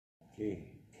Okay.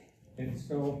 And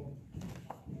so,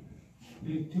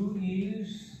 the two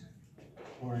E's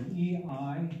or an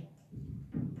EI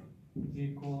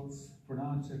equals,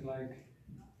 pronounce it like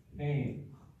A,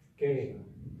 gay.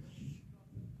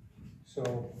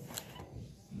 So,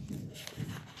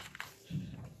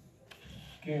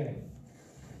 gay.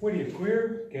 What are you,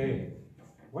 queer? Gay.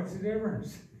 What's the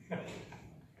difference?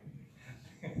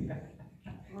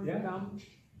 Or Yeah. gum.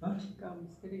 Huh? Gums.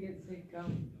 Did he get say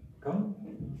gum? Come?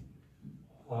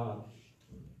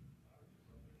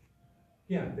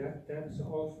 Yeah, that's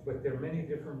also, but there are many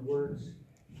different words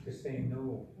to say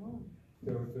no, Oh.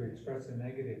 to express a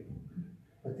negative.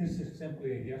 But this is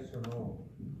simply a yes or no.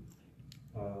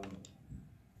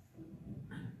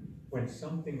 When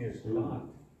something is not,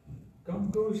 come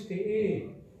goes to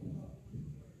A.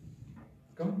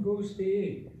 Come goes to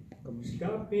A.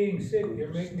 Stop being sick,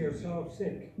 you're making yourself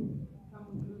sick.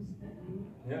 Gum goose to eat.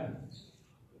 Yeah.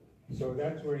 So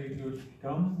that's where you do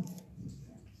come,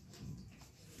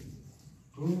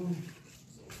 go,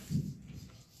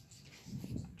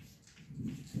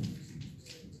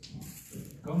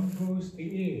 come goes to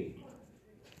A.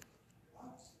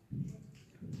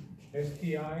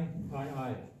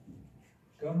 S-T-I-I-I.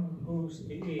 Come goes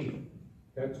to A.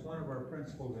 That's one of our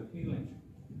principles of healing.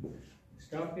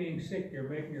 Stop being sick, you're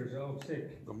making yourself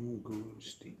sick. Come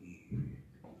goes to E.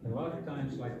 And a lot of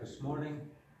times, like this morning,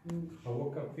 I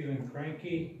woke up feeling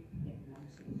cranky,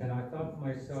 and I thought to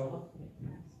myself,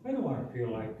 I don't want to feel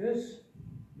like this.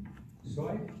 So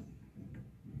I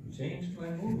changed my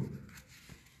mood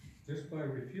just by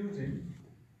refusing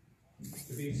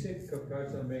to be sick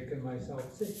because I'm making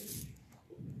myself sick.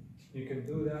 You can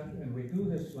do that, and we do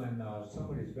this when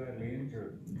somebody's badly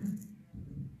injured.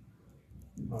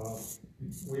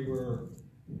 We were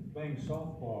playing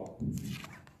softball,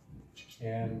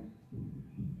 and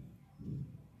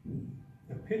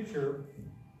the pitcher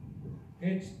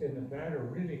pitched and the batter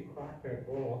really cracked that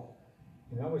ball,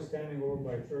 and I was standing over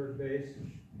by third base,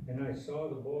 and I saw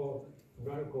the ball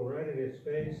go right at his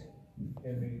face,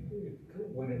 and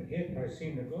when it hit, I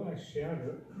seen the glass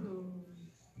shatter,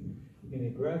 and he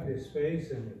grabbed his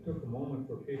face, and it took a moment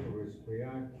for people to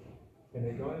react, and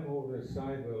they got him over the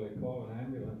side where they called an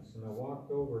ambulance, and I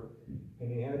walked over,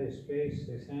 and he had his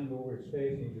hand over his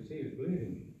face, and you could see he was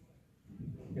bleeding,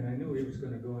 and I knew he was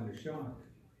going to go into shock.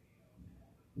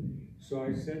 So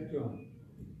I said to him,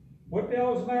 "What the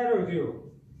hell's the matter with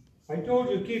you? I told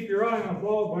you to keep your eye on the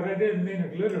ball, but I didn't mean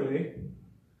it literally."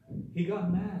 He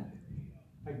got mad.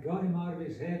 I got him out of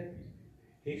his head.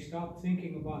 He stopped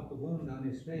thinking about the wound on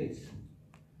his face.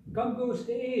 Come goes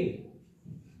to A.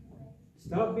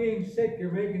 Stop being sick,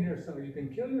 you're making yourself, you can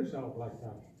kill yourself like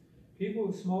that. People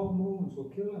with small wounds will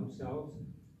kill themselves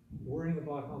worrying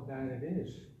about how bad it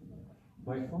is.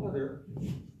 My father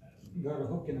got a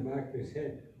hook in the back of his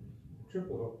head, a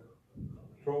triple hook,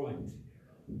 trolling.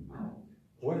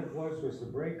 What it was the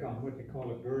brake on what they call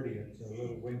a birdie. It's a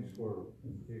little winch where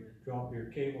you drop your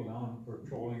cable down for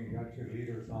trolling, you got your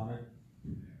leaders on it.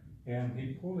 And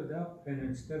he pulled it up, and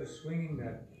instead of swinging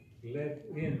that lead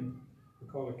in, we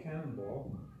call it a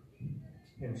cannonball,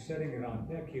 and setting it on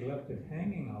deck, he left it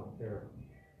hanging out there.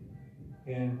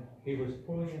 And he was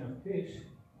pulling in a fish,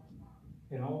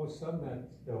 and all of a sudden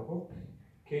the hook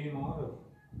came out of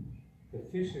the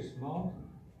fish's mouth,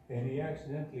 and he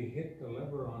accidentally hit the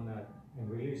lever on that and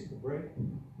released the brake.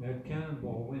 And that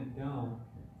cannonball went down,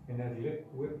 and that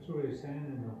whipped through his hand,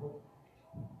 and the hook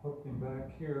hooked him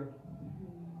back here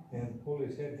and pulled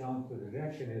his head down to the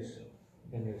deck,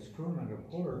 and his crewman, a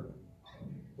puller,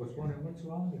 was wondering what's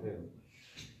wrong with him.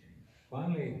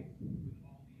 Finally,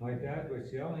 my dad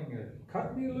was yelling,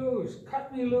 "Cut me loose,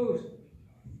 cut me loose."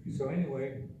 So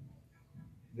anyway,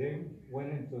 they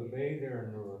went into the bay there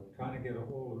and they were trying to get a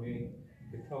hold of me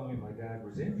to tell me my dad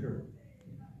was injured.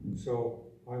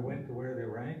 So I went to where they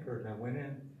were anchored, and I went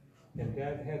in, and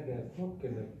Dad had that hook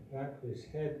in the back of his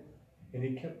head, and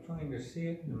he kept trying to see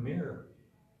it in the mirror.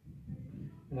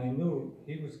 And I knew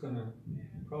he was going to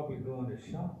probably go into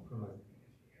shock from it.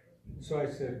 So I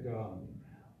said,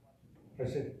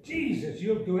 "Jesus,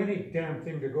 you'll do any damn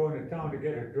thing to go into town to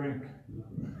get a drink."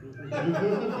 And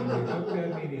he looked at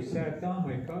me and he sat down.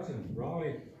 My cousin,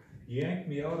 Raleigh, yanked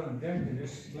me out on deck and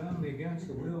just slammed me against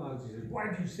the wheelhouse. He said,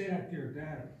 "Why'd you say that to your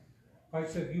dad?" I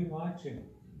said, "You watch him.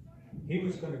 He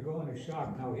was going to go into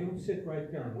shock. Now he'll sit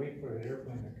right there and wait for the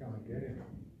airplane to come and get him."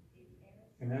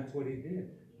 And that's what he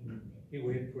did. He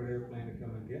waited for the airplane to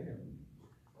come and get him.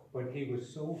 But he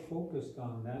was so focused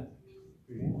on that,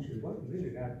 it wasn't really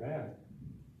that bad.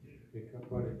 Because,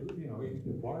 but it, you know,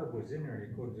 the barb was in there,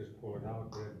 he couldn't just pull it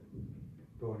out, then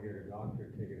go and get a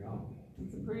doctor, take it out.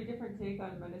 It's a pretty different take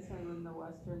on medicine than the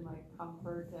Western, like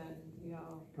comfort and, you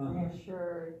know, Uh-huh.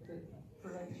 reassure to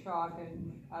prevent shock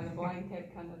and out of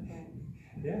blanket kind of thing.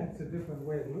 Yeah, it's a different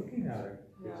way of looking at it.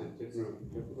 Yeah. It's a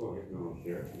typical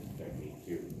hypnotherapy technique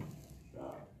too.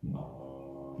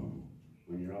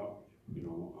 When you're out, you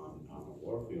know, on the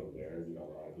warfield there, you got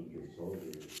a lot of injured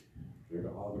soldiers. They're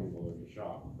all going to go into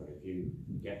shock. But if you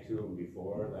get to them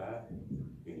before that,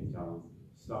 and you tell them,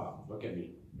 stop, look at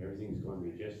me, everything's going to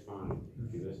be just fine.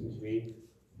 If you listen to me,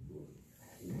 you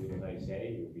do what I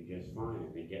say, you'll be just fine.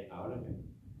 And they get out of it.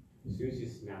 As soon as you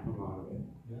snap them out of it,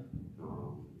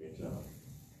 it's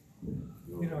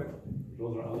You know,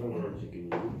 those are other words you can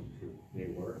use. They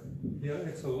work. yeah,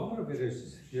 it's a lot of it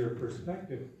is your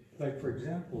perspective. Like, for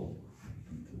example,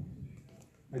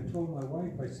 I told my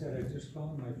wife, I said, I just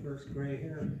found my first gray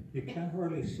hair. You can't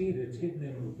hardly see it, it's hidden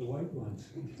in with the white ones.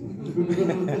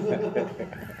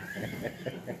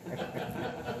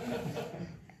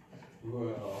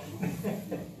 Well,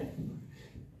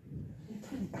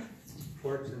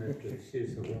 Fortunately,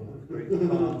 she's a woman of great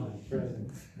calm and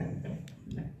presence.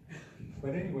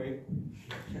 But anyway,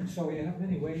 so we have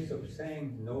many ways of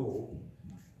saying no.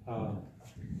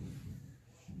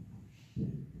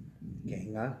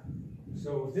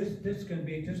 So this can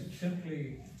be just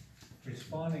simply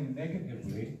responding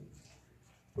negatively,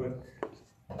 but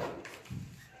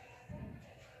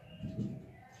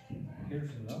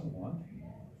here's another one.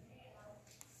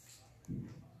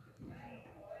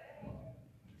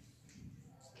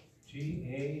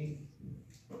 G-A-A-A-N-U.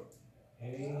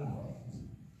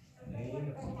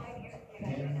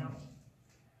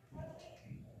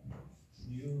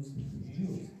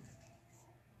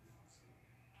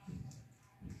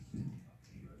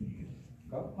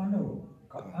 Ka'anu.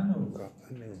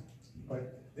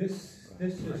 But this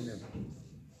is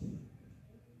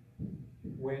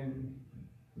when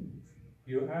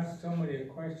you ask somebody a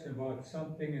question about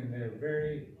something and they're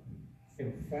very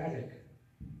emphatic.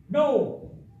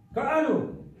 No!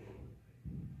 Ka'anu!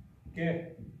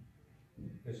 Okay?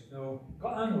 There's no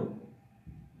Ka'anu.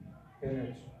 And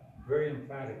it's very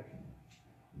emphatic.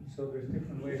 So there's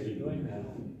different ways of doing that.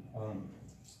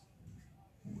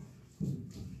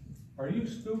 Are you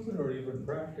stupid or you been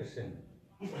practicing?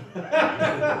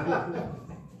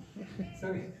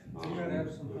 So you gotta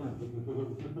have some fun.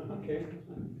 Okay?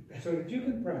 So that you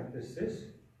can practice this.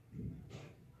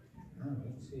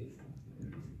 Let's see.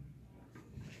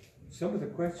 Some of the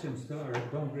questions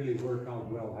don't really work out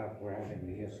well after having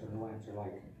the yes or no answer,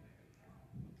 like,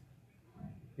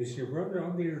 is your brother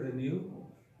uglier than you?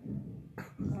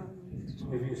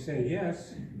 If you say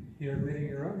yes, you're admitting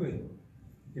you're ugly.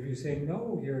 If you say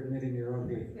no, you're admitting you're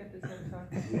ugly. You have to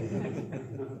start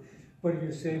talking. But if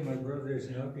you say my brother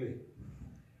isn't ugly,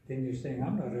 then you're saying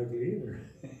I'm not ugly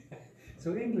either.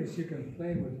 So English, you can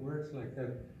play with words like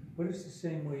that, but it's the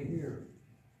same way here.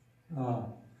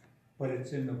 But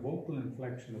it's in the vocal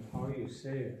inflection of how you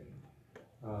say it.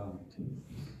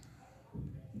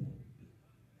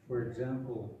 For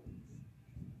example,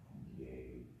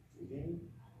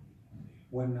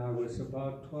 when I was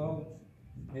about 12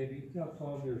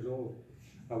 years old,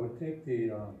 I would take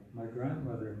my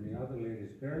grandmother and the other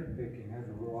ladies berry picking, had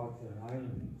to go out to an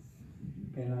island.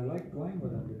 And I liked going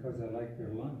with them because I liked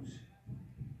their lunch.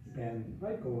 And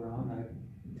I'd go around, I'd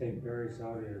take berries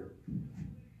out of their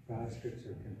baskets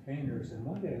or containers. And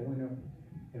one day I went up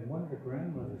and one of the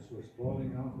grandmothers was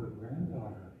bawling out her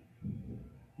granddaughter.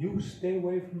 You stay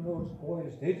away from those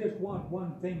boys. They just want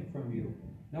one thing from you.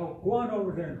 Now go on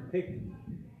over there and pick.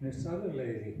 And this other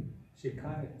lady, she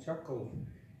kind of chuckled.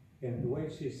 And the way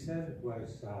she said it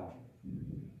was,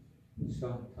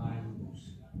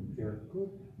 sometimes they're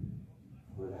good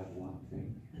for that one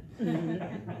thing.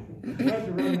 I had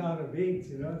to run out of beats,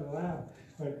 to laugh.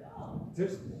 But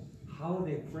just how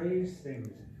they phrase things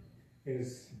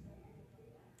is,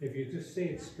 if you just say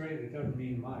it straight, it doesn't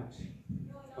mean much.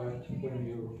 But when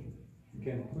you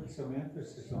can put some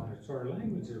emphasis on it, so our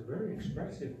language is very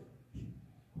expressive.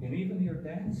 And even your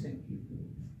dancing.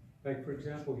 Like, for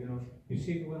example, you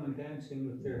see the women dancing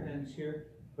with their hands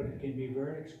here, but it can be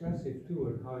very expressive too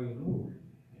in how you move.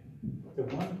 The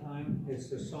one time, it's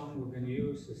the song we're going to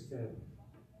use is that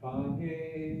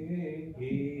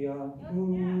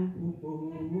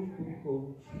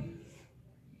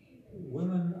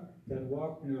women that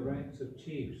walked in the ranks of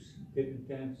chiefs didn't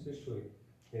dance this way,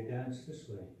 they danced this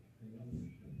way.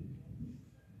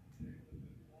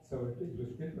 So it was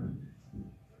different.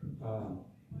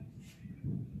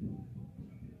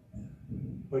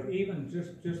 But even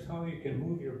just how you can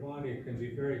move your body can be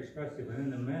very expressive. And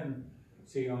then the men,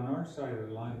 see, on our side of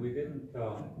the line,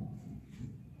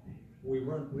 we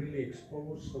weren't really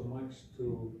exposed so much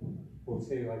to we'll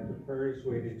say like the prairies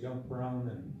way they jump around,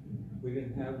 and we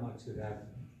didn't have much of that.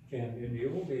 And in the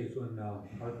old days when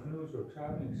our canoes were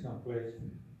traveling someplace,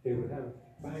 they would have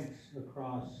planks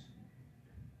across,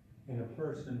 and a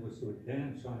person would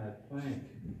dance on that plank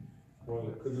while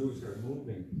the canoes are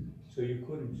moving. So you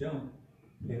couldn't jump.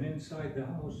 And inside the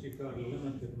house, you got a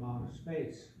limited amount of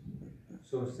space.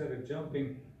 So instead of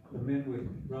jumping, the men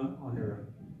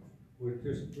would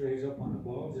just raise up on the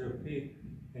balls of their feet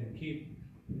and keep,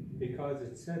 because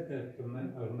it said that a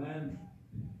man,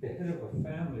 the head of a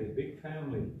family, a big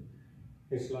family,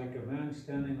 is like a man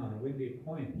standing on a windy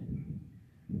point.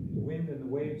 The wind and the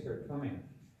waves are coming,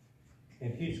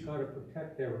 and he's got to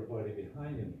protect everybody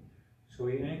behind him. So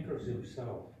he anchors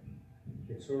himself.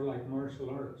 It's sort of like martial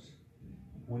arts.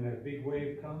 When a big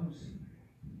wave comes,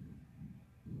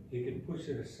 he can push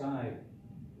it aside,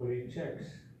 but he checks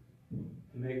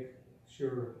to make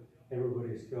sure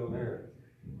everybody's still there.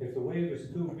 If the wave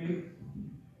is too big,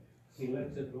 he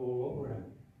lets it roll over him.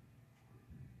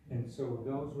 And so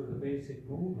those were the basic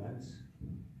movements.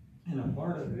 And a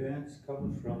part of the dance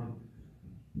comes from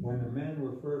when the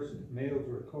males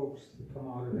were coaxed to come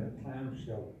out of that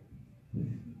clamshell.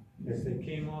 As they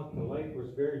came out, the light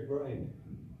was very bright,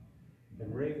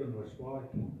 and Raven was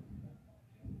walking.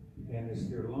 And as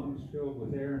their lungs filled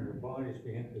with air and their bodies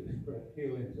began to express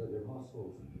feelings of their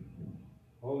muscles,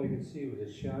 all they could see was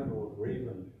a shadow of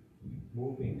Raven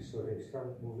moving, so they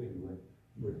started moving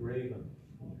with Raven.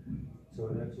 So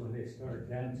that's when they started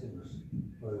dancing,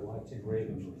 by watching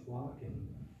Raven was walking.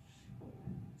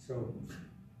 So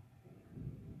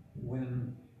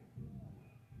when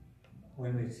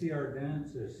we see our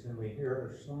dances and we hear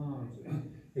our songs,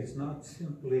 it's not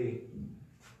simply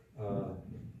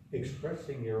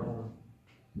expressing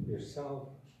yourself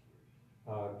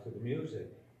to the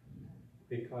music,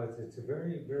 because it's a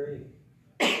very, very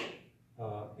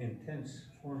intense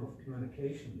form of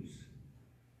communications,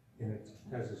 and it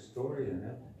has a story in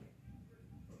it.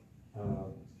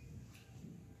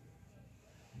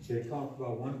 They talk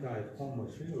about one guy at home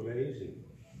was real lazy,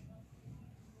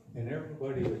 and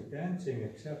everybody was dancing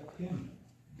except him.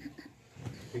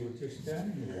 He was just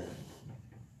standing there,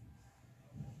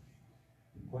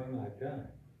 going like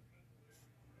that.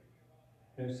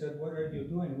 And I said, "What are you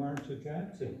doing? Why aren't you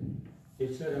dancing?"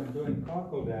 He said, "I'm doing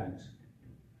cockle dance."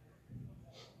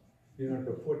 You know,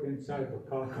 the foot inside the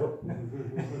cockle.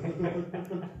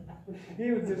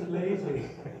 He was just lazy.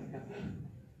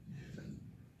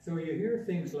 So you hear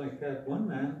things like that. One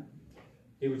man,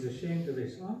 he was ashamed of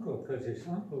his uncle because his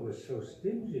uncle was so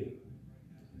stingy.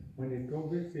 When he'd go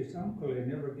visit his uncle, he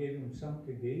never gave him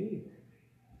something to eat.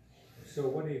 So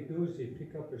what he'd do is he'd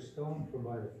pick up a stone from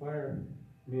by the fire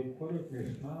and he'd put it in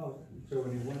his mouth. So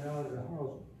when he went out of the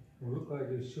house, it looked like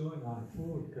he was chewing on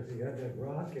food because he had that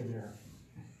rock in there.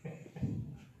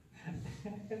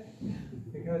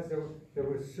 Because there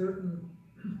was certain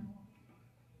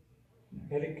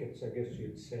etiquettes, I guess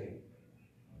you'd say,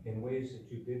 in ways that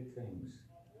you did things.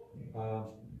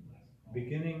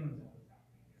 Beginning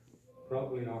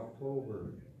probably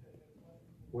October,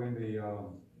 when the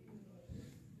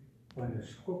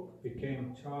skook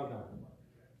became chada,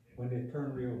 when they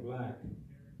turned real black,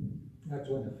 that's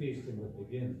when the feasting would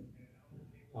begin.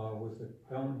 With it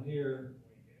down here,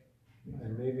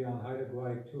 and maybe on Haida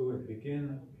too, it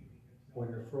begin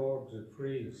when the frogs would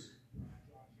freeze.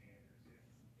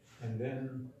 And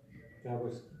then that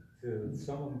was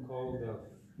some of them called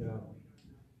the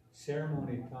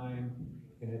ceremony time,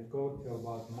 and it'd go till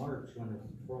about March when the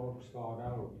frogs thawed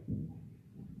out.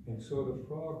 And so the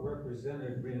frog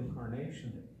represented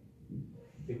reincarnation,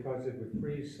 because it would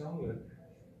freeze solid,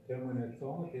 then when it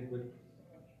thawed, it would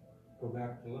go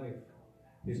back to life.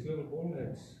 These little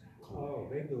bullheads, oh,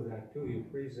 they do that too. You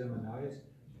freeze them in ice,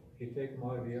 you take them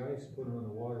out of the ice, put them in the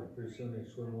water, pretty soon they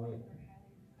swim away.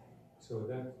 So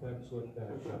that's what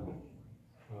that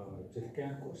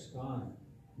Jitkan Kostan.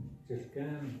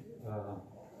 Jitkan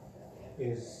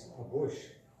is a bush.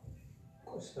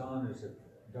 Kostan is a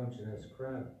Dungeness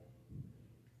crab.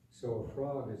 So a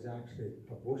frog is actually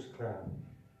a bush crab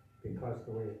because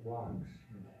the way it walks.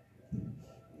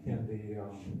 And the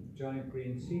giant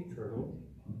green sea turtle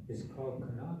is called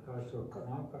Kanakas or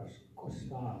Kanakas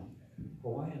Kostan,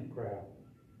 Hawaiian crab,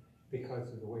 because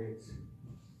of the way it's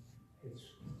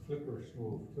flipper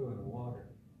smooth too in the water.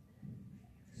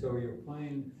 So you'll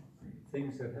find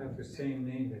things that have the same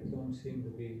name that don't seem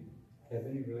to have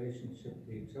any relationship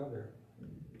to each other.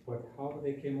 But how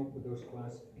they came up with those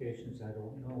classifications, I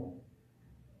don't know.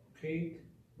 Kate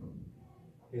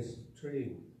is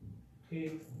tree.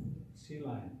 Kate, sea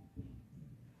lion.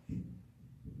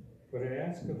 But I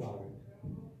asked about it.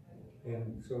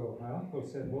 And so my uncle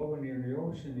said, well, when you're in the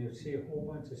ocean, you see a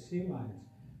whole bunch of sea lions.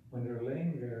 When they're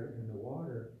laying there in the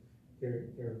water, their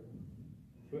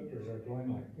flippers are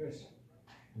going like this.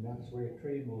 And that's the way a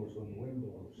tree moves when the wind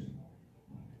blows.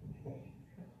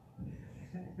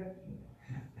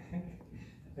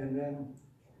 And then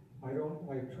I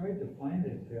tried to find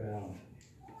it,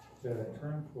 the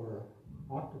term for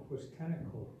octopus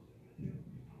tentacle.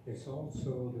 It's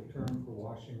also the term for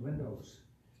washing windows.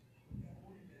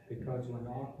 Because when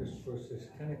the octopus's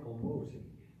tentacle moves,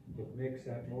 it makes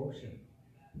that motion.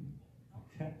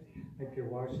 Like you're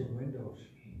washing windows.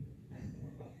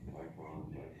 Wipe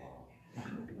on, wipe off.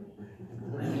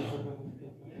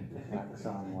 Wax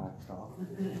on, wax off.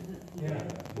 Yeah,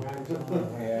 wax on,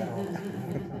 wax off.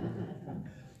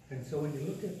 And so when you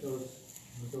look at those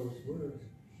words,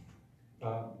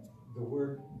 the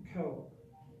word kelp,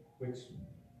 which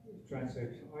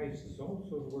translates ice, is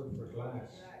also the word for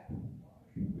glass,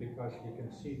 because you can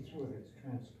see through it, it's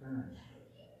transparent.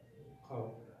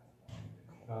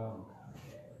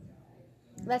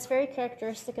 That's very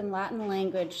characteristic in Latin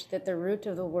language, that the root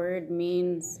of the word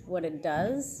means what it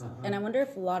does. And I wonder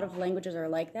if a lot of languages are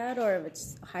like that, or if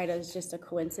Haida is just a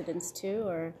coincidence too,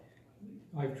 or...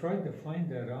 I've tried to find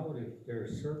that out, if there are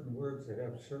certain words that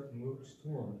have certain roots to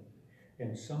them,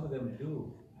 and some of them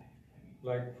do.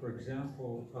 Like, for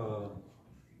example,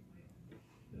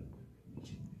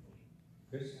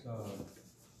 this,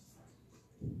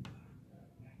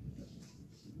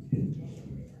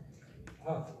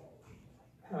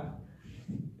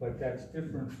 but that's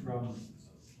different from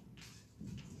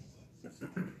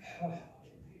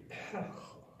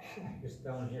it's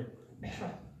down here.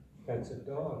 That's a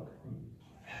dog.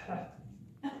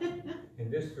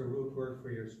 And this is the root word for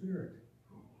your spirit.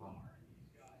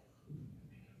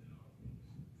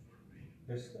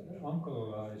 This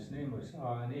uncle, his name was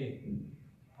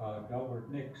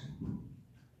Delbert Nix.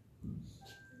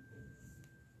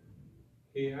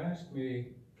 He asked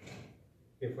me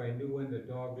if I knew when the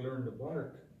dog learned to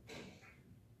bark.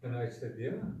 And I said,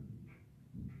 yeah,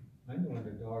 I know when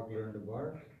the dog learned to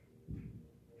bark.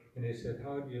 And he said,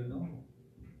 how do you know?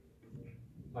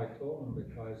 I told him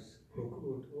because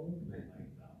Cuckoo told me.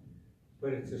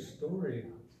 But it's a story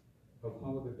of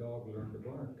how the dog learned to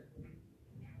bark.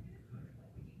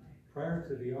 Prior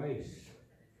to the ice,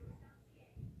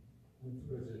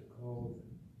 what was it called?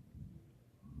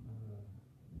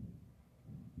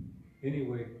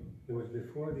 Anyway, it was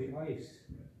before the ice,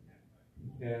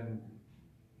 and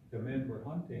the men were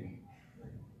hunting,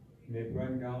 and they'd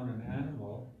run down an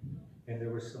animal, and there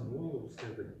were some wolves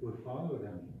that would follow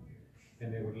them,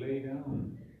 and they would lay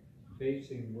down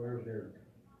facing where they're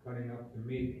cutting up the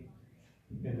meat,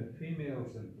 and the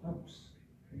females and pups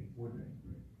would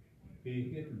be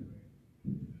hidden.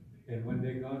 And when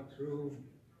they got through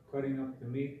cutting up the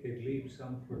meat, they'd leave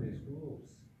some for these wolves.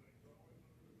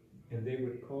 And they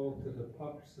would call to the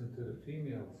pups and to the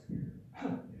females,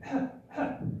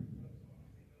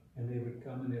 and they would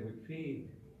come and they would feed.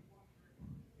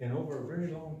 And over a very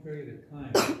long period of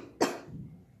time,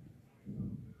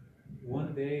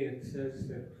 one day it says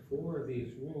that 4 of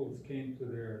these wolves came to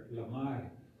their lamai.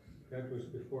 That was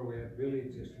before we had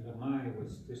villages. Lamai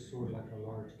was just sort of like a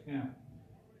large camp.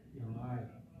 Lamai.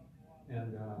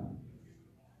 And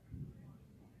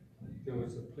there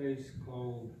was a place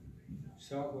called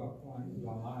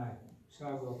Lamai.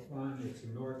 It's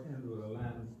the north end of the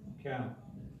land camp,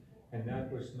 and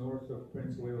that was north of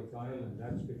Prince of Wales Island.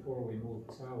 That's before we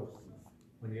moved south,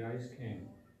 when the ice came.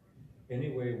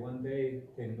 Anyway, one day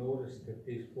they noticed that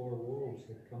these 4 wolves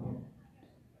had come up,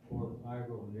 4 or 5 of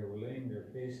them. They were laying there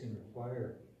facing the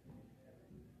fire,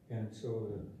 and so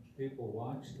the people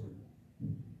watched them.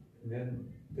 And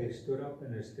then they stood up,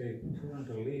 and as they turned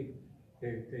to leave,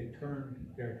 they turned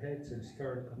their heads and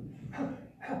started going,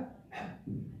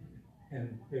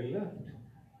 and they left.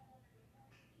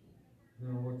 You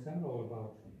know, what's that all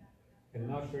about? And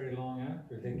not very long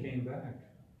after, they came back,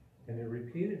 and they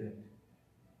repeated it.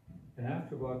 And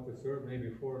after about the 3rd, maybe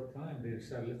 4th time, they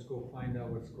decided, let's go find out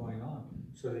what's going on.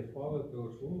 So they followed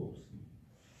those wolves.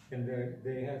 And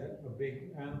they had a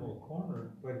big animal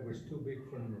cornered, but it was too big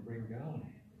for them to bring down.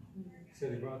 So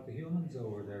they brought the humans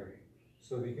over there.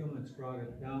 So the humans brought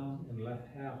it down and left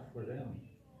half for them.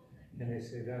 And they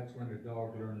say that's when the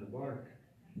dog learned to bark.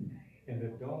 And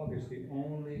the dog is the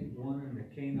only one in the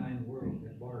canine world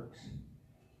that barks.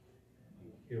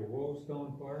 Your wolves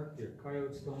don't bark, your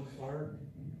coyotes don't bark.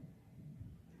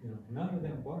 You know, none of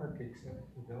them bark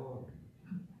except the dog.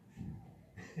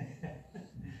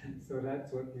 So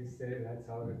that's what we say, that's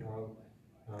how the dog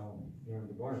learned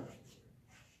to bark.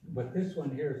 But this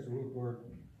one here is the root word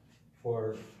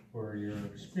for your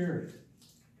spirit.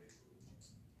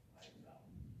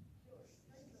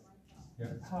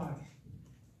 Yeah.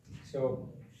 So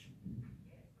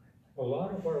a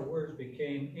lot of our words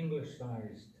became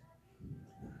Englishized.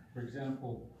 For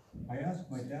example, I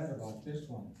asked my dad about this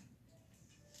one.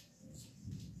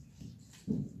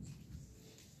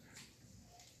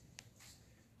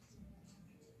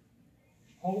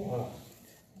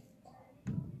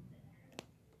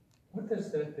 What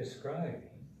does that describe?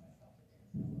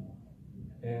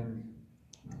 And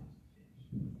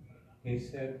he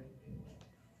said,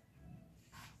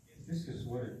 this is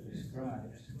what it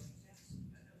describes.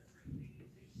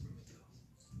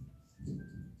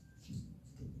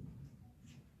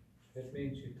 It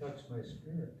means you touch my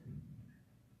spirit.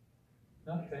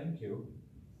 Not thank you.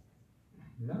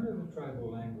 None of the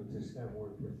tribal languages have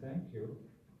word for thank you.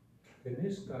 The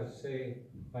Niskas say,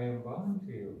 I am bound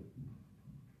to you.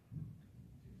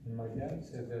 And my dad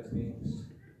said that means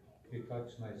you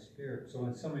touch my spirit. So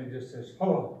when somebody just says,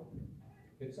 oh,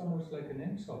 it's almost like an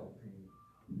insult.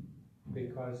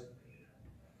 Because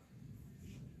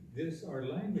this, our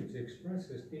language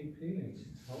expresses deep feelings.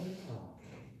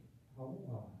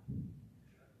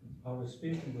 I was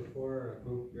speaking before a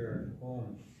group here at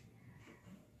home,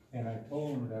 and I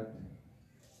told them that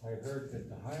I heard that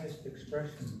the highest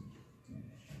expression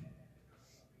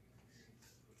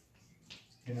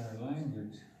in our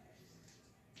language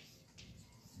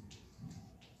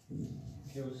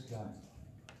Íihlx.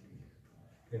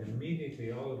 And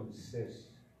immediately all of them says,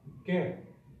 "Ke,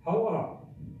 how?"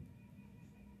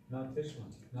 Not this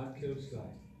one, not Íihlx.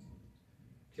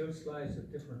 Íihlx is a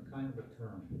different kind of a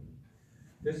term.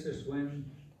 This is when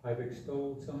I've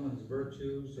extolled someone's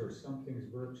virtues or something's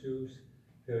virtues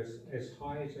as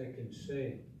high as I can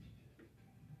say.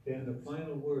 Then the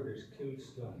final word is Íihlx.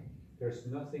 There's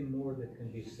nothing more that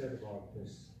can be said about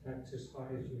this. That's as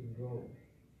high as you can go.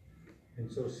 And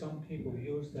so some people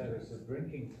use that as a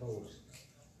drinking toast.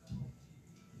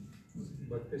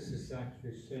 But this is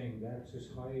actually saying that's as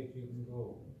high as you can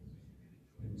go.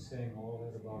 And saying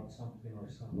all that about something or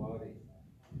somebody.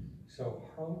 So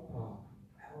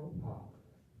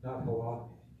not hawa.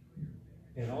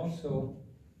 And also,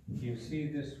 you see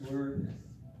this word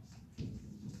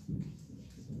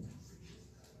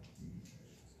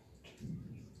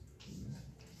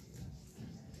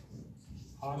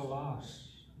aadas.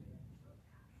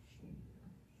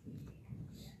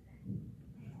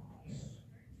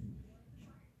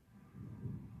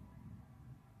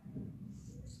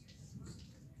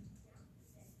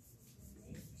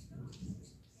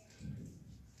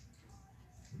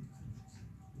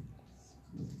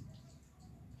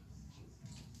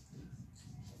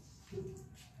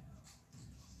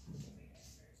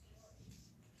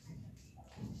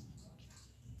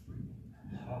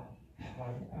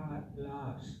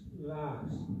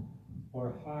 Las,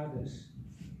 or haadas.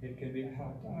 It can be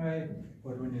hatai,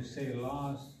 but when you say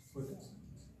las, put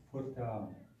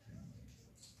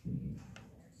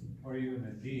or even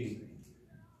a D.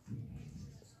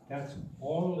 That's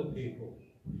all the people,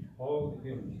 all the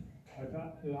humans.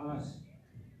 Las,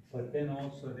 but then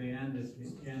also the end is.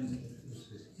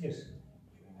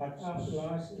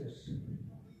 Las is,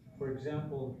 for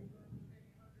example,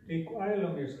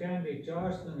 Íihlx is candy,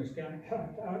 Jocelyn is candy,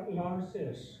 Las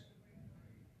is.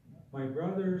 My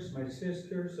brothers, my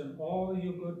sisters, and all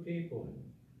you good people.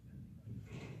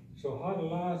 So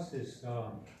Las is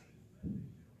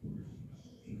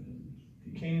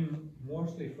came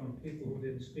mostly from people who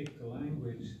didn't speak the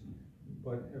language,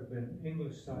 but have been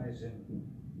Englishizing,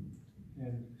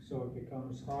 and so it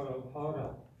becomes Haida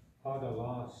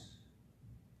Las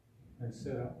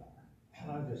instead of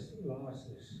Haadas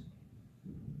Lases.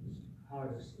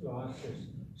 Haadas Lases.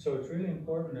 So it's really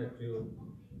important that you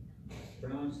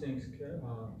pronounce things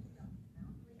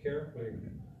carefully.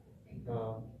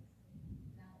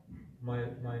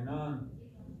 My nan,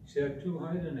 she had two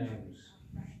Haida names.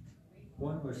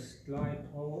 One was Sly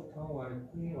Tawai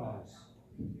Húus,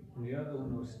 and the other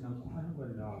one was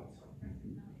Íinaangslaang.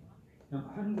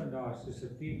 Íinaangslaang is a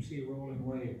deep sea rolling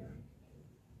wave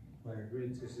when it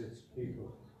reaches its peak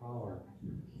of power.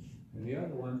 And the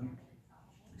other one,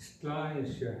 Sly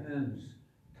is your hands,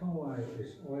 Tawai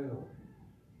is oil.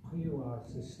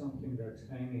 Húus is something that's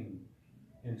hanging,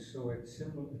 and so it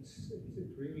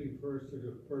really refers to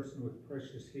the person with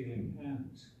precious healing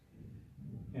hands.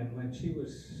 And when she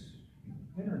was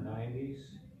in her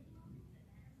 90s,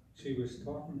 she was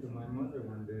talking to my mother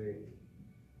one day,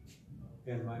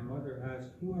 and my mother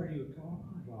asked, "Who are you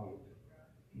talking about?"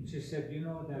 And she said, "You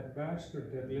know that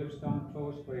bastard that lives down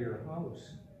close by your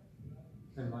house?"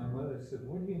 And my mother said,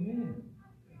 "What do you mean?"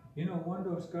 "You know, one of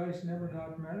those guys never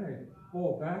got married."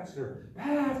 "Oh, Baxter,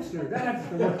 that's the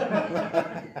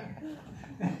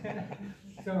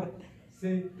one."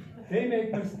 See, they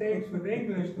make mistakes with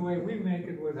English the way we make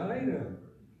it with Haida.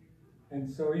 And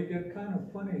so you get kind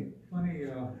of funny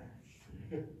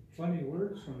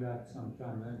words from that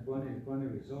sometimes, and funny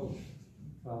results.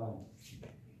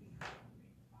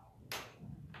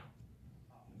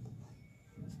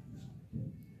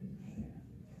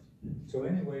 So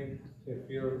anyway, if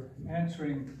you're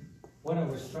answering, what I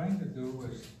was trying to do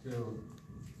was to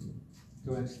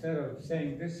instead of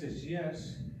saying this is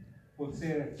yes, we'll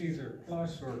say that these are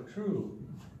plus or true.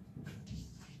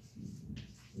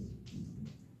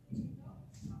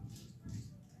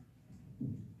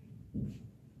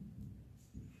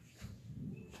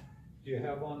 Do you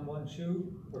have on one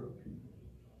shoe? Or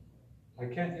I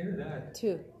can't hear that.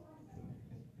 Two.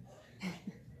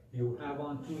 You have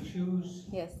on two shoes?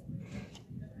 Yes.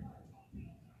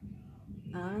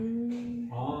 On.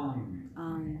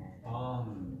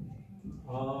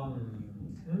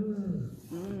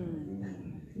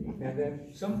 And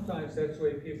then sometimes that's the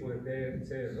way people they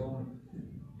say is on.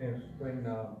 And when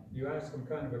you ask them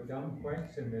kind of a dumb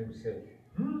question, they say,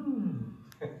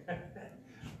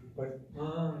 But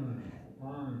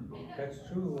that's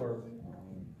true. Or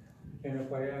and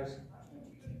if I ask,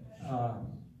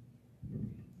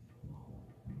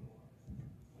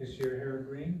 is your hair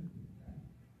green?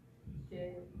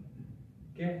 Get.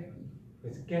 Get.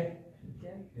 It's get.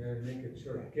 Get. Yeah, make it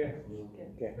short. Get.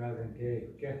 Get. Rather than gay.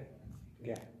 Get.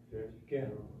 Get.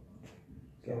 Get.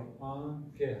 So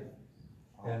get.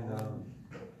 And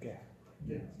Get.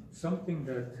 something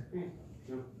that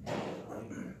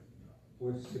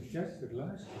was suggested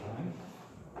last time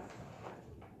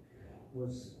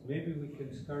was maybe we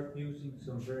can start using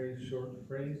some very short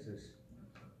phrases.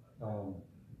 So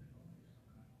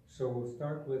we'll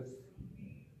start with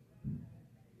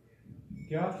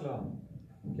Gyatla.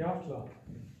 Gyatla.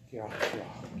 Gyatla.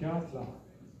 Gyatla.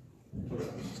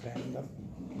 Stand up.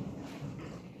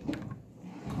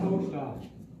 Outla.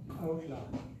 Outla.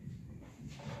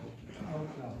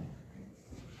 Outla.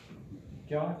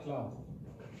 Gyatla.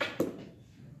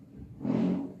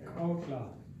 Outla.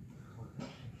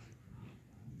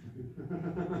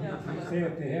 Say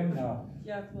it to him now.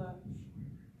 Gyatla.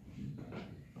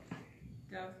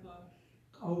 Gyatla.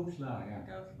 Outla, yeah.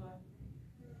 Gyatla.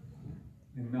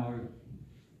 And now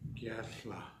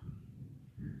Gyatla.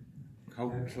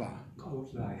 Outla.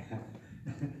 Outla.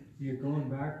 You're going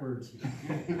backwards.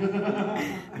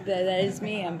 That is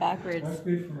me. I'm backwards. Must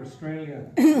be from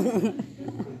Australia.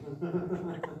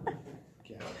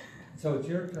 So it's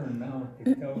your turn now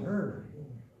to tell her.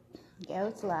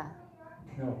 Gyatla.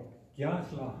 No,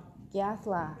 Gyatla.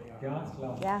 Gyatla.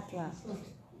 Gyatla. Gyatla.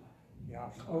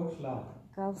 Outla.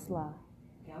 Gausla.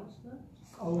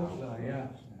 Outla, yeah.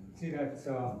 See,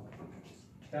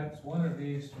 that's one of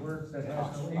these words that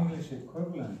has no English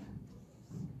equivalent.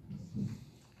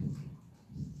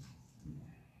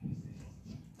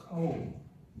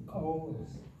 Oh,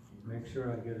 make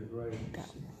sure I get it right.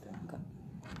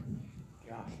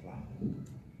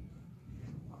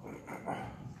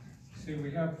 See,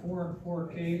 we have four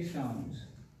K sounds.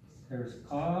 There's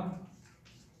ka,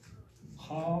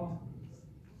 ka,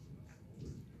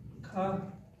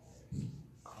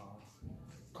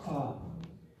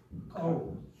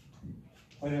 oh.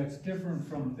 But it's different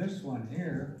from this one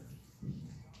here.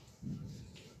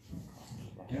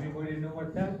 Anybody know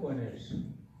what that one is?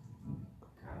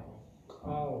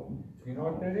 Oh, you know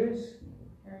what that is?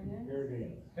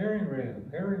 Herring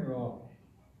roll.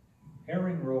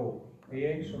 Herring roll. The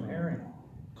eggs from herring.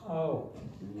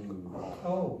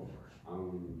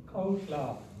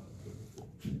 Coleslaw.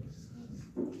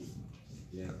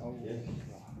 Yes. Yes.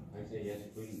 I say yes,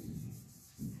 please.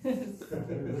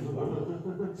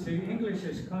 See, English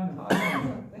is kind of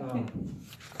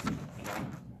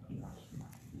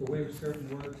the way certain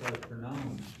words are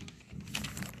pronounced.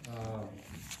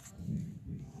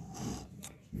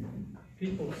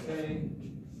 People say,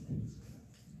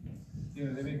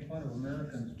 they make fun of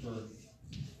Americans for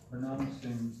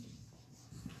pronouncing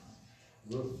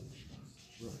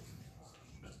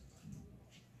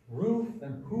roof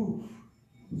and hoof.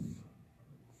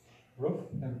 Roof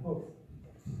and hoof.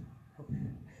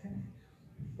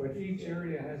 But each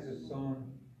area has its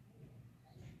own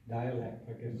dialect,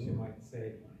 I guess you might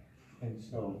say. And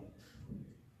so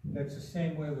that's the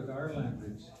same way with our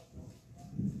language.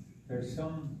 There's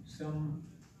some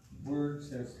words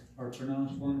that are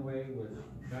pronounced one way with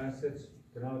Vanessa,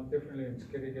 pronounced differently in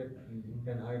Skidegate,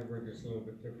 and Heidelberg is a little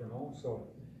bit different also.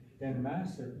 Then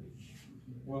Massett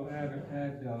will add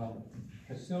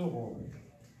a syllable,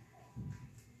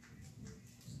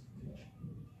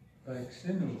 like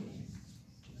sinu.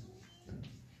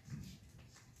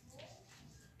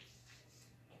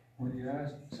 when you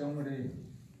ask somebody,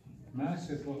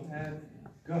 Masset will add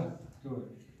 "ga" to it.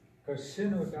 Because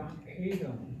sinudam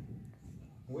Haidam,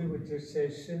 we would just say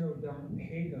sinudam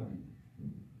Haidam.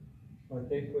 But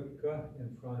they put "ga"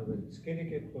 in front of it.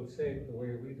 Skinnikit will say it the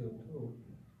way we do too,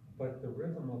 but the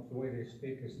rhythm of the way they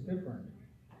speak is different.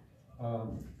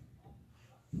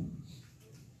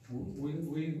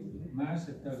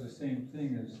 Masset does the same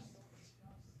thing as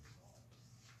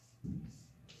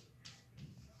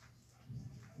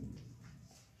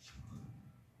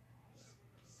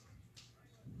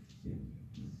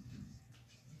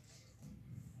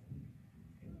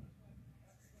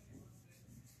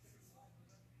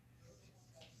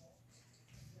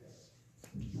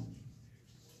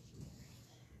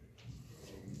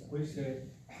we say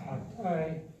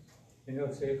Hatai, and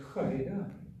they'll say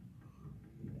Haida,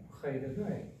 Haida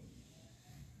Gai.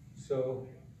 So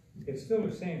it's still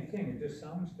the same thing, it just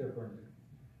sounds different.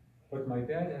 But my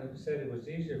dad said it was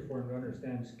easier for him to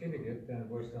understand Skinnikit than it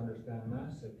was to understand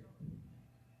Masset,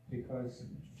 because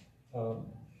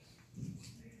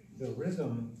the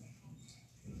rhythm,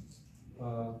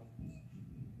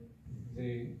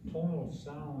 the tonal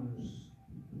sounds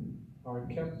are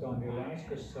kept on the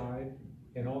Alaska side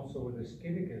and also with the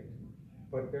Skinnikit,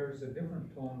 but there's a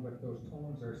different tone, but those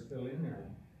tones are still in there.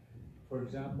 For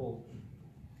example,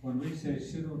 when we say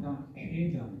Sinudam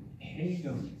Haidam,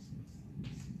 Haidam,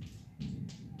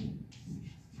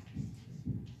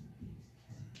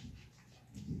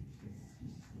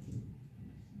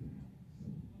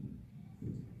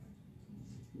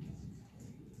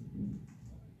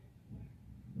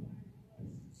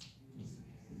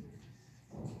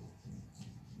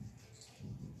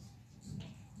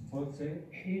 we'll say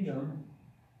Haidam,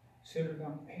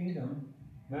 Sinudam Haidam.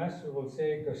 Master will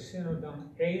say Sinudam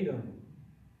Adam,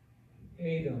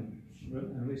 Adam,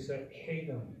 and we say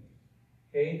Haidam,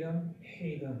 Adam,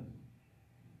 Haidam.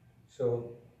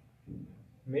 So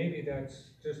maybe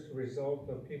that's just a result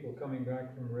of people coming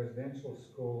back from residential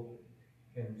school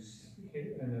and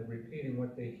repeating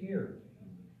what they hear,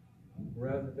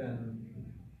 rather than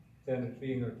it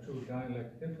being a true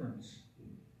dialect difference.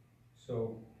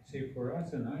 So, see, for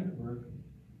us in Heidelberg,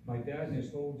 my dad and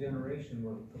his whole generation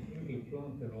were completely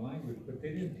fluent in the language, but they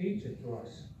didn't teach it to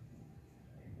us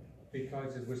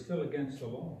because it was still against the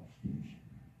law.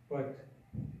 But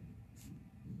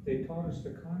they taught us the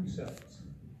concepts,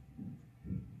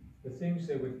 the things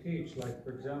they would teach. Like, for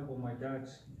example, my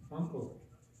dad's uncle,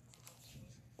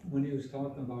 when he was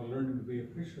talking about learning to be a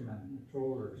fisherman, a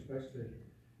trawler especially,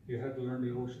 you had to learn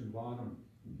the ocean bottom.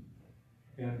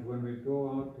 And when we go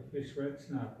out to fish red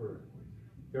snapper,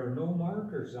 there are no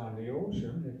markers on the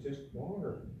ocean, it's just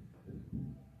water.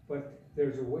 But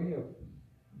there's a way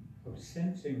of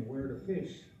sensing where to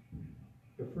fish.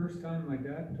 The first time my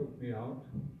dad took me out,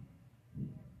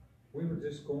 we were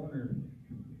just going, and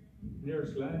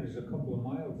nearest land is a couple of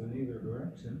miles in either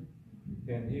direction,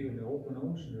 and he in the open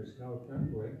ocean is out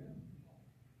that way.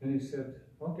 And he said,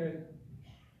 okay.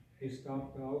 He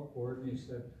stopped the outboard and he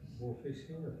said, we'll fish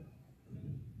here.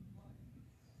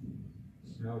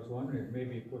 And I was wondering if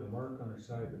maybe he put a mark on the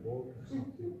side of the boat or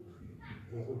something.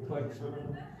 But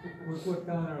we put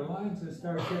down our lines and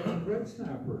started catching red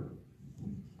snapper.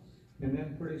 And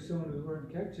then pretty soon we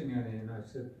weren't catching any. And I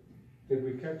said, did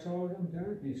we catch all of them,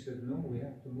 Dad? And he said, no, we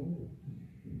have to move.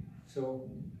 So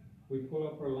we pull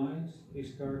up our lines, he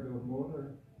started the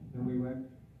motor, and we went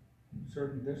a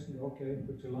certain distance. Okay,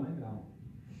 put your line down.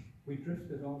 We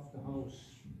drifted off the house,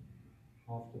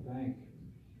 off the bank.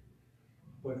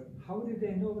 But how did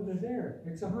they know they're there?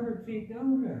 It's 100 feet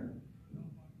down there.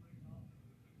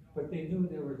 But they knew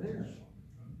they were there.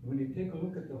 When you take a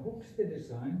look at the hooks they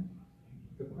designed,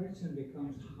 the question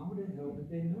becomes, how the hell did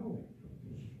they know?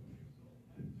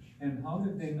 And how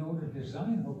did they know to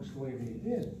design hooks the way they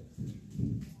did?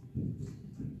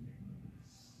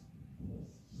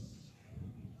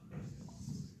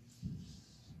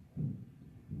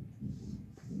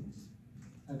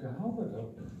 Like a halberd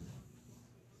hook.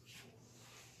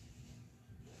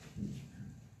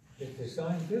 It's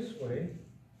designed this way,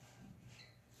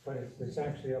 but it's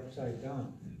actually upside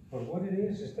down. But what it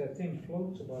is that thing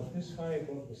floats about this high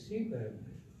above the seabed.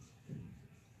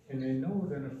 And they know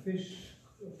that a fish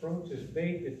approaches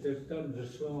bait, it just doesn't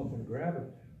just swim up and grab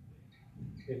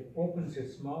it. It opens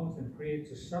its mouth and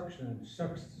creates a suction and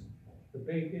sucks the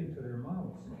bait into their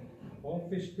mouths. All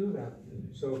fish do that.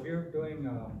 So if you're doing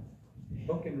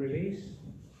hook and release,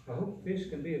 a hooked fish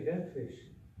can be a dead fish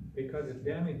because it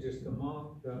damages the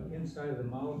mouth, the inside of the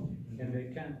mouth, and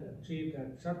they can't achieve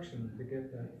that suction to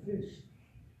get that fish.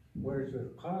 Whereas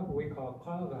with we call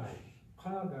kagai.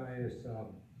 Kagai is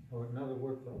or another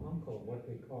word for uncle, what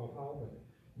they call halberd.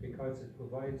 because it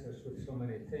provides us with so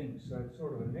many things. So it's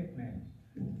sort of a nickname,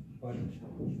 but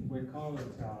we call it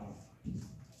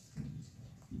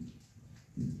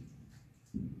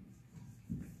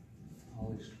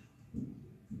always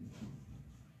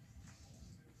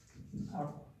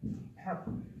harp.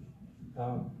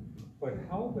 But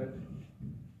halibut,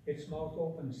 its mouth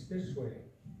opens this way,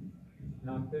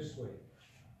 not this way.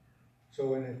 So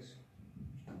when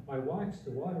I watched,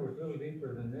 the water was a little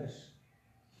deeper than this.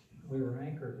 We were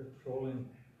anchored patrolling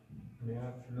in the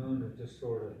afternoon and just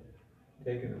sort of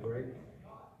taking a break.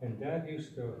 And Dad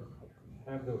used to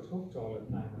have those hooks all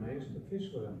the time, and I used to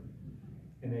fish with them.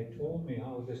 And they told me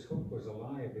how this hook was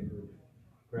alive, it would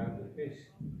grab the fish.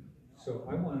 So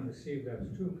I wanted to see if that's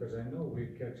true, because I know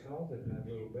we'd catch halibut in that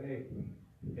little bay,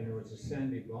 and there was a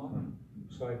sandy bottom.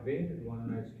 So I baited one,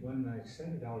 and when I set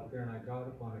it out there, and I got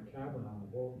up on a cabin on the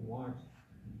boat and watched,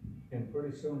 and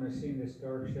pretty soon I seen this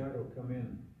dark shadow come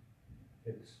in.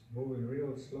 It's moving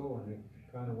real slow, and it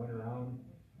kind of went around,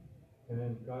 and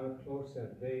then got up close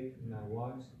that bait, and I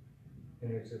watched,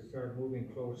 and as it started moving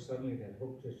close, suddenly that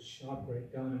hook just shot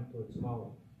right down into its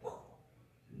mouth.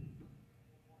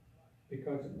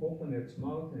 Because it opened its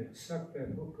mouth and it sucked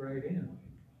that hook right in.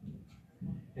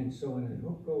 And so when the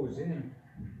hook goes in,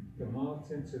 the mouth,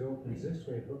 since it opens this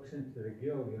way, hooks into the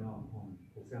gill, you know,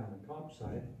 goes down the top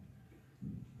side.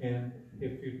 And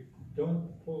if you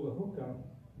don't pull the hook up,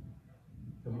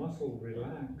 the muscle will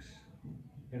relax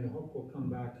and the hook will come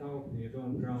back out and you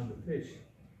don't drown the fish.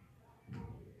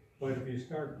 But if you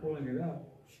start pulling it up,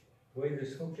 the way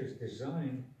this hook is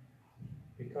designed,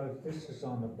 because this is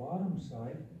on the bottom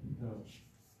side,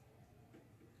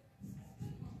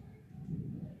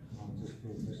 I'll just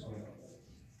go this way.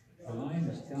 The line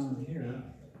is down here,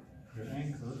 your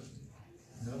anchor,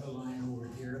 another line over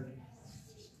here,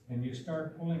 and you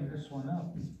start pulling this one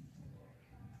up.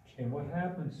 And what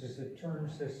happens is it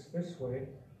turns this way,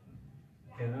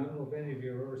 and I don't know if any of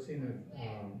you have ever seen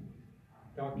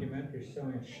a documentary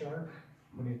showing a shark.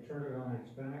 When you turn it on its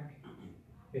back,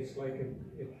 it's like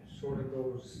it sort of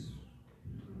goes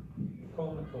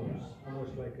comatose,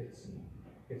 almost like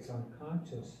it's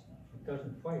unconscious. It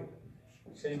doesn't fight.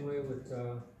 Same way with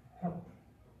harp.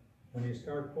 When you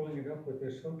start pulling it up with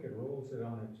this hook, it rolls it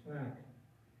on its back,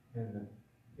 and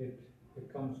it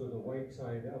comes with the white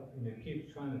side up, and it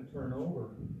keeps trying to turn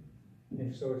over,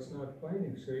 and so it's not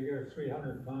fighting. So you get a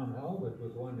 300-pound halibut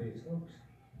with one of these hooks.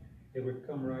 It would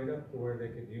come right up to where they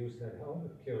could use that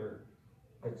halibut killer.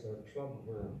 It's a club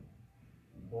with a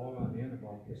ball on the end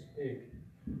about this big.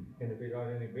 And if it got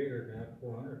any bigger than that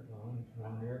 400 pounds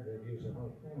around there, they'd use a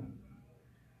harpoon.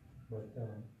 But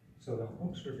so the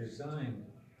hooks were designed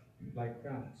like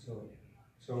that. So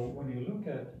when you look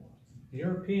at the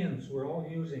Europeans, were all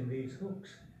using these hooks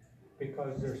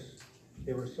because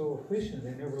they were so efficient.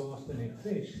 They never lost any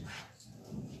fish.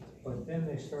 But then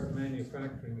they started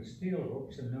manufacturing the steel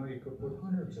hooks, and now you could put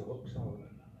hundreds of hooks on it.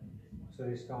 So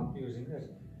they stopped using this.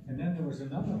 And then there was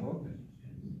another hook.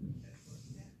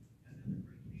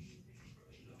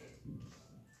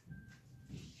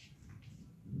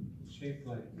 Shaped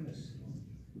like this.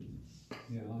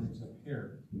 The line's up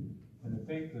here. And the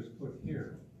bait was put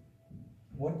here.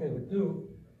 What they would do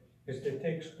is they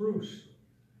take spruce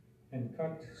and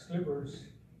cut slivers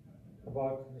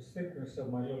about the thickness of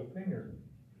my little finger.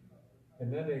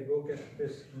 And then they go get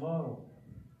this maul.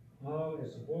 Maul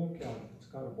is a bull calf. It's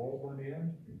got a bulb on the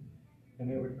end. And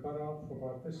they would cut off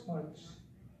about this much.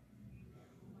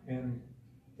 And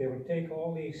they would take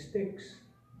all these sticks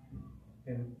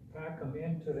and pack them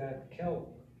into that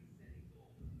kelp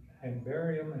and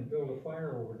bury them and build a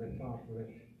fire over the top of it.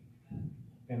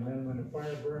 And then when the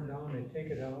fire burned down, they'd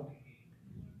take it out.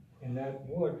 And that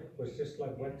wood was just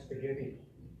like wet spaghetti.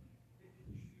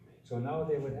 So now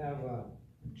they would have a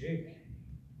jig,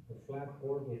 a flat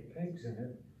board with pegs in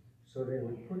it. So they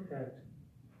would put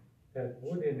that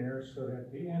wood in there so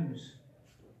that the ends,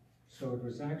 so it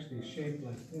was actually shaped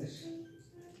like this.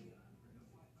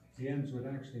 The ends would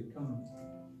actually come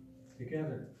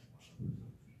together.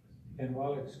 And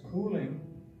while it's cooling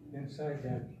inside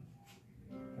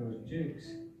those jigs,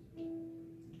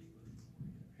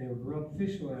 they would rub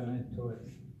fish oil into it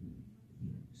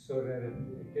so that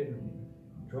it didn't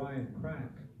dry and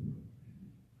crack.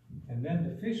 And then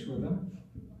to fish with them,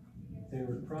 they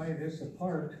would pry this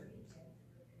apart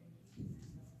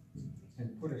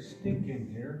and put a stick in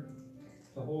here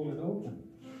to hold it open.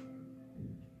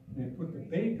 They put the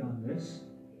bait on this,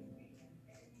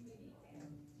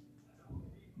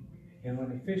 and when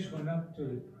the fish went up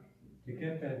to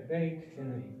get that bait,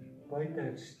 and they bite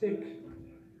that stick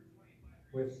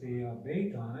with the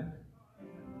bait on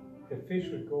it, the fish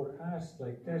would go past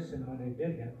like this, and when they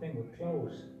did, that thing would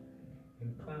close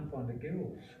and clamp on the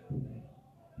gills.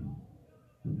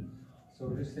 So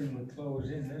this thing would close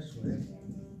in this way,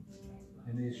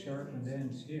 and these sharpened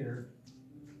ends here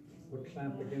would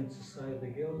clamp against the side of the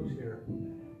gills here,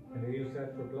 and they use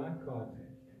that for blackcod.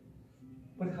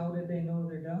 But how did they know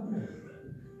they're down there?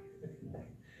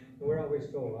 We're always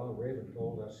told, oh, Raven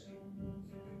told us.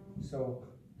 So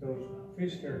those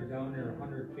fish that are down there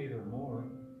 100 feet or more,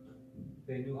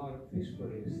 they knew how to fish for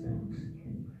these things.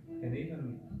 And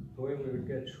even the way we would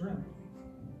get shrimp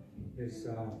is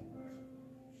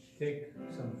take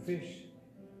some fish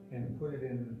and put it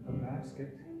in a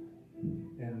basket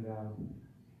and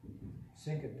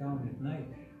sink it down at night,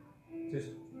 just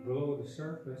below the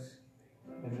surface,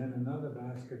 and then another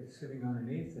basket sitting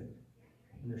underneath it.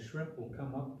 And the shrimp will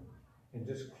come up and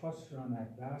just cluster on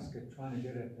that basket, trying to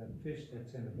get at that fish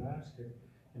that's in the basket,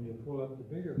 and you pull up the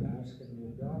bigger basket and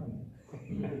you've got them.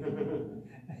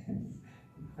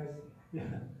 Yeah.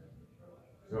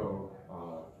 So,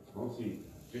 mostly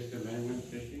just the men went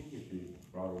fishing? If you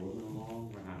brought a woman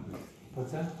along, what happened?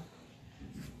 What's that?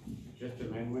 Just the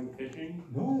men went fishing?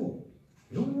 No.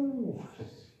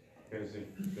 Because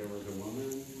if there was a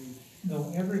woman...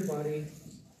 No, everybody,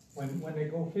 when they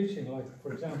go fishing, like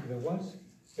for example, there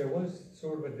was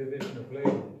sort of a division of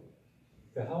labor.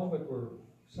 The halibut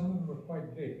some of them were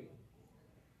quite big,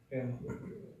 and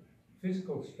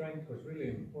physical strength was really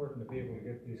important to be able to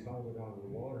get these halibut out of the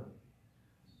water.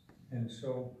 And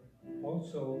so,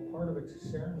 also, part of it's a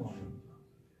ceremony.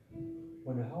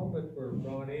 When the halibut were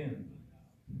brought in,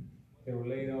 they were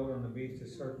laid out on the beach a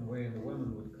certain way, and the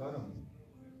women would cut them.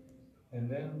 And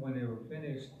then when they were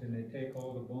finished, and they take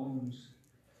all the bones,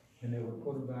 and they would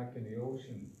put them back in the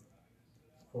ocean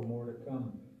for more to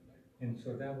come. And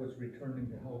so that was returning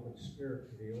the halibut's spirit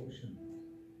to the ocean.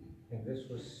 And this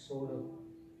was sort of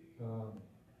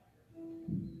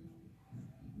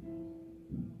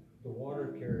the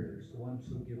water carriers, the ones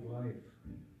who give life.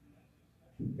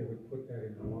 They would put that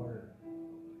in the water.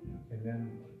 And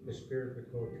then the spirit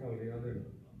would go tell the other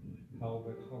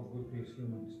halibut how good these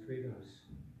humans treat us.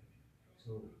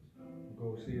 So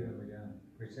go see them again,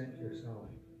 present yourself.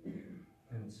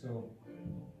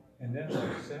 And then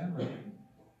with salmon,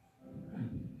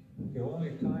 the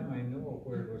only time I know of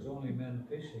where it was only men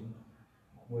fishing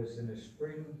was in the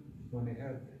spring when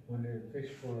they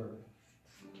fished for,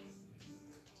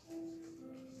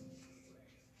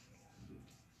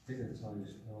 I think that's how you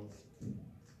spell it.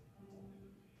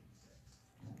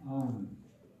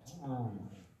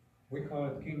 We call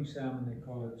it king salmon, they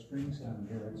call it spring salmon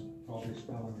here. That's probably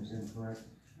spelling is incorrect.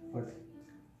 But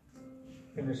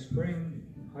in the spring,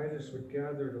 Haidas would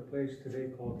gather at a place today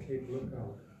called Cape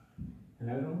Lookout. And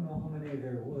I don't know how many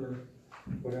there were,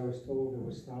 but I was told there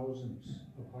was thousands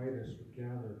of Haidas would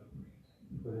gather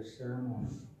for this ceremony.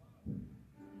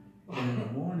 And in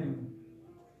the morning,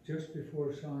 just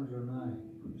before Chandranai,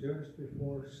 just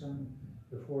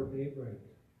before daybreak,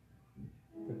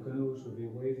 the canoes would be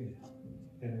waiting.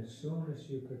 And as soon as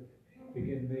you could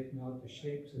begin making out the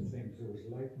shapes of things, it was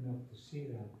light enough to see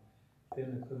that,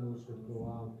 then the canoes would go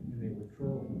out and they would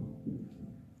troll.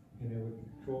 And they would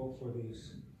troll for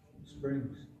these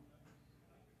springs.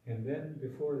 And then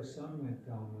before the sun went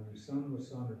down, when the sun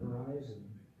was on the horizon,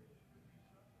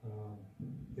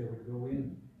 they would go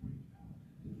in.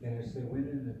 And as they went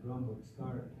in, the drum would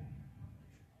start.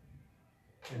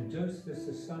 And just as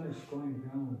the sun is going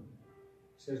down,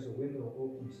 it says the window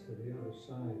opens to the other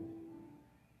side,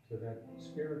 to that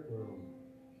spirit world,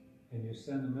 and you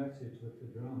send a message with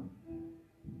the drum.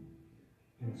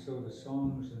 And so the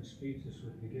songs and speeches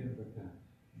would begin with that.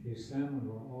 These salmon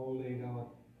were all laid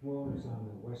out. More is on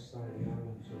the west side of the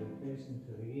island, so they're facing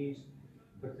to the east,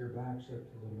 but their backs are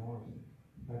to the north.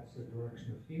 That's the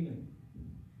direction of healing.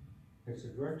 It's the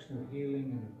direction of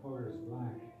healing, and the color is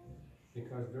black,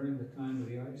 because during the time of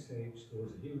the Ice Age, there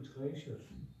was a huge glacier,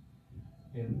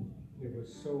 and it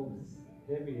was so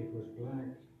heavy, it was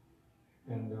black,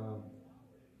 and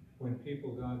when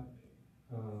people got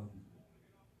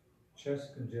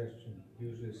chest congestion,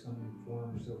 usually some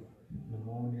forms of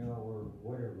pneumonia or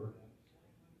whatever,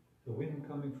 the wind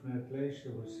coming from that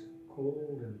glacier was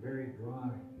cold and very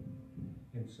dry,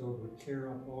 and so it would tear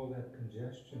up all that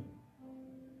congestion.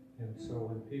 And so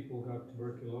when people got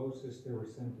tuberculosis, they were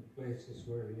sent to places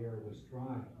where the air was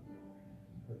dry.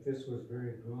 But this was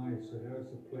very dry, so that was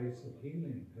the place of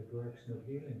healing, the direction of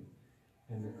healing.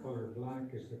 And the color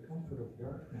black is the comfort of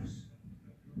darkness,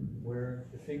 where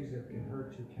the things that can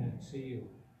hurt you can't see you.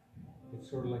 It's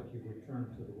sort of like you've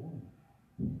returned to the womb.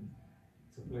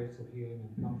 It's a place of healing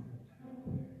and comfort.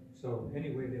 So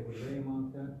anyway, they would lay them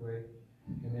out that way,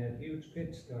 and they had huge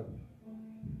pits dug,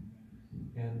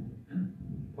 and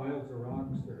piles of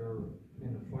rocks that are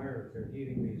in the fires. They're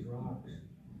heating these rocks,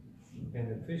 and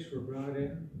the fish were brought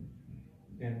in,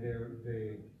 and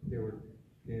they were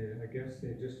I guess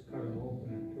they just cut them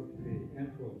open and took the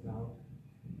entrails out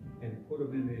and put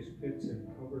them in these pits and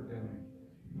covered them.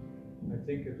 I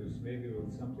think it was maybe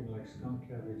with something like skunk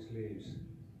cabbage leaves,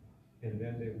 and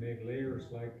then they made layers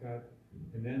like that.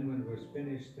 And then when it was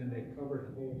finished, then they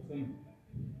covered the whole thing,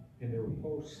 and there were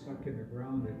posts stuck in the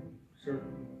ground at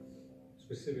certain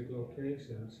specific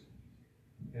locations.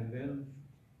 And then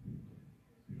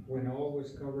when all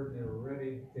was covered and they were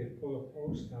ready, they'd pull a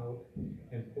post out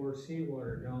and pour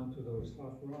seawater down to those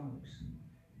hot rocks.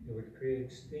 It would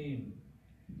create steam,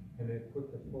 and they'd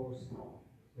put the post,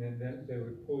 and then they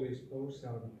would pull these posts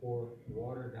out and pour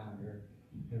water down there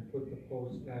and put the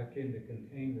posts back in to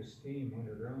contain the steam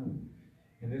underground.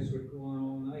 And this would go on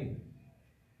all night.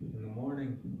 In the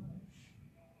morning,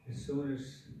 as soon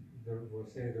as we'll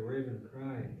say the raven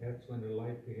cried, that's when the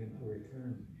light began to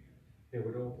return. They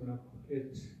would open up the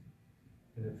pits,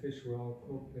 and the fish were all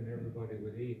cooked, and everybody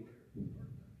would eat.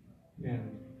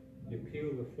 And you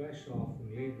peel the flesh off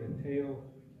and leave the tail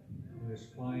and the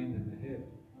spine and the head.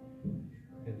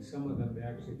 And some of them, they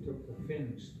actually took the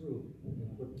fins too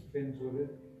and put the fins with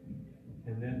it.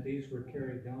 And then these were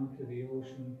carried down to the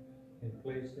ocean and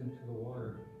placed into the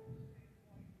water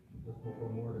for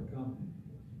more to come.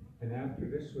 And after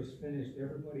this was finished,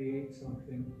 everybody ate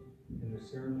something, and the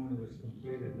ceremony was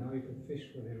completed. Now you could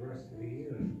fish for the rest of the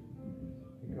year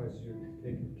because you're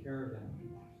taking care of them.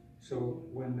 So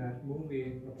when that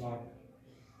movie about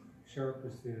sharp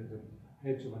as the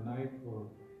edge of a knife, or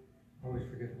I always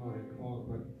forget how they call it,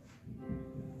 but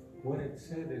what it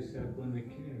said is that when we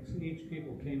came, each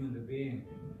people came into being,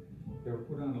 they were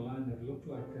put on a land that looked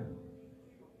like them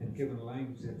and given a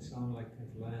language that sounded like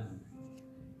that land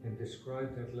and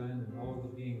described that land and all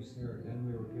the beings there. Then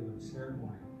we were given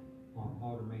ceremony on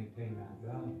how to maintain that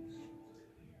balance.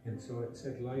 And so it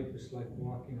said life is like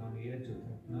walking on the edge of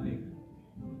that knife.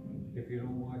 If you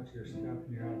don't watch your step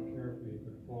and you're not careful, you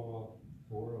could fall off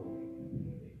the world.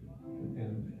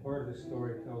 And part of the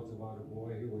story tells about a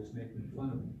boy who was making fun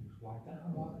of him. He was like,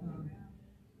 I'm walking on it,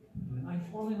 and I'm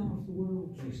falling off the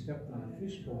world. And he stepped on a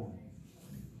fish bone.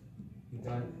 He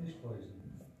died of fish poisoning.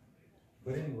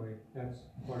 But anyway, that's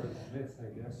part of the myth, I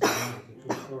guess. It's not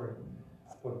a true story.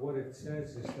 But what it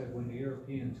says is that when the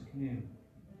Europeans came,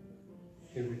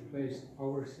 they replaced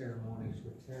our ceremonies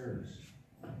with theirs.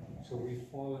 So we've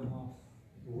fallen off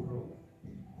the world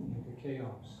into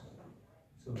chaos.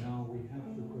 So now we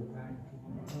have to go back to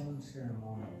our own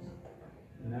ceremonies.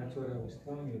 And that's what I was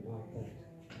telling you about,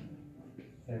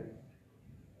 that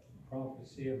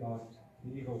prophecy about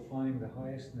the eagle flying the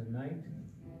highest in the night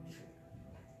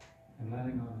and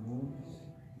landing on moons.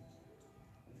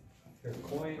 Their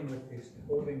coin with these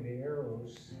holding the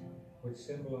arrows, which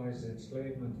symbolize the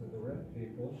enslavement of the red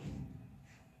people.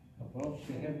 Above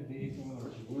the head of the eagle are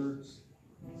the words,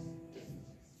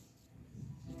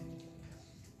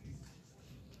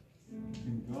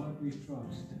 "In God we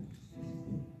trust."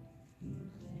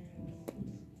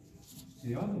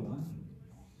 The other one,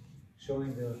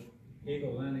 showing the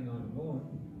eagle landing on the moon,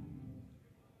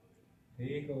 the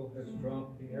eagle has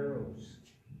dropped the arrows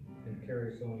and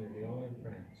carries only the olive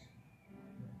branch.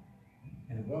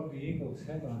 And above the eagle's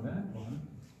head on that one,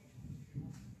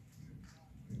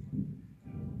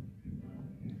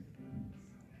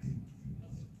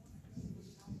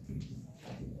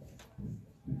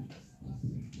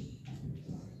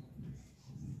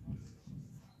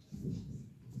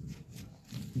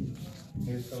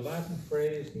 is the Latin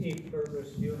phrase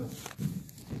Íihlx.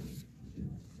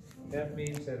 That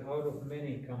means that out of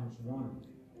many comes one.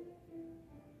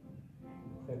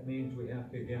 That means we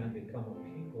have to again become a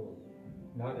people,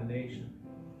 not a nation.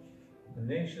 A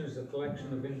nation is a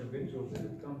collection of individuals that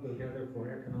have come together for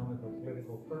economic or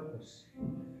political purpose.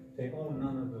 They own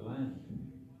none of the land.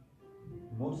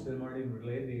 Most of them aren't even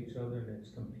related to each other, and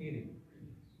it's competing.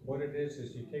 What it is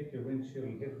you take your windshield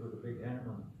and hit it with a big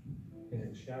hammer, and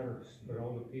it shatters, but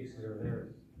all the pieces are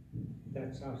there.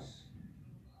 That's us.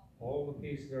 All the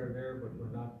pieces are there, but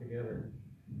we're not together.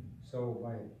 So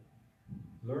by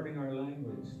learning our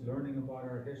language, learning about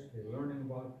our history, learning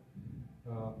about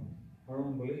our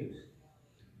own beliefs,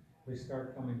 we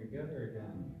start coming together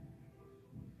again.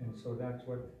 And so that's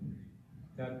what,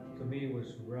 that to me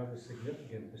was rather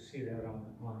significant to see that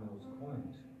on those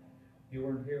coins. You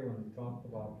weren't here when we talked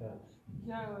about that.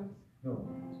 Yeah, I was. No.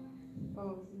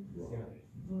 Oh.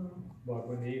 Yeah. But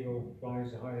when the eagle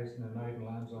flies the highest in the night and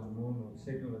lands on the moon, it will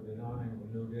signal the dawning of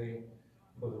a new day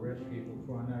for the red people.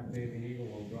 For on that day, the eagle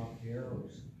will drop the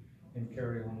arrows and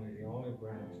carry only the olive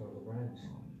branch or the branch.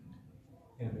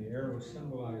 And the arrow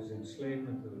symbolized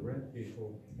enslavement of the red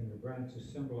people, and the branches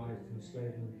symbolized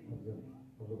enslavement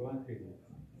of the black people.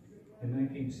 In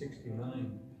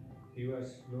 1969, the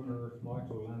U.S. Lunar Earth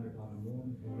Module landed on the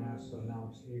moon, and NASA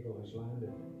announced Eagle has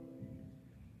landed.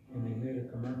 And they made a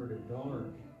commemorative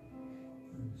dollar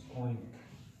in this coin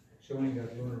showing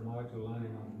that lunar module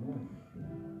landing on the moon.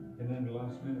 And then the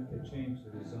last minute they changed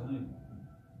the design.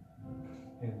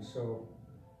 And so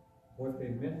what they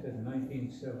minted in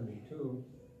 1972,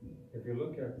 if you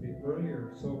look at the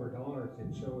earlier silver dollars,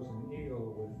 it shows an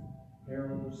eagle with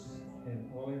arrows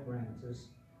and olive branches.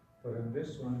 But on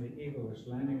this one, the eagle is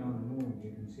landing on the moon.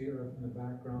 You can see it up in the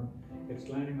background. It's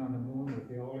landing on the moon with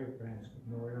the olive branch with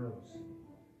no arrows.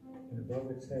 And above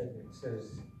its head, it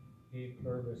says,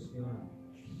 Íihlx.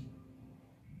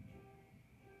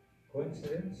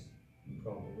 Coincidence?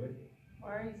 Probably. Why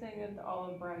are you saying that the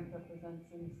olive branch represents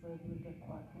the enslavement of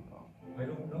black people? I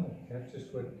don't know. That's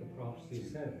just what the prophecy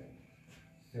said.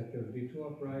 That there will be two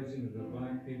uprisings of the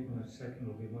black people, and the second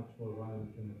will be much more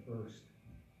violent than the first.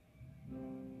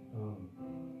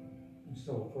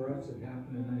 So for us, it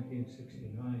happened in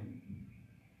 1969,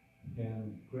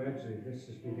 and gradually this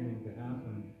is beginning to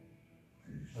happen.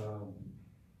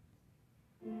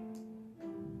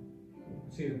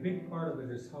 See, the big part of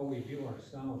it is how we view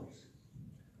ourselves.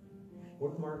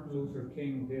 What Martin Luther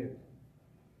King did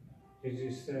is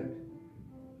he said,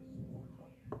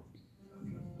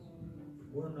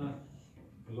 we're not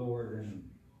lower than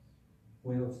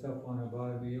whale stuff on the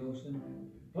bottom of the ocean.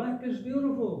 Black is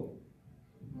beautiful.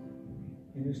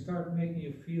 And you start making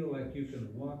you feel like you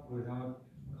can walk without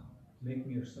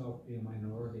making yourself be a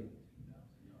minority.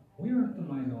 We aren't the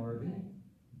minority.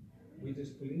 We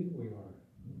just believe we are.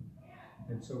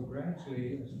 And so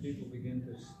gradually, as people begin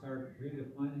to start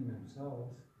redefining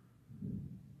themselves,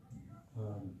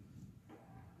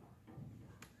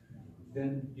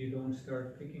 then you don't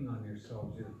start picking on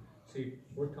yourselves. See,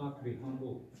 we're taught to be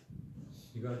humble.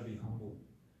 You got to be humble.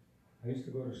 I used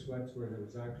to go to sweats where there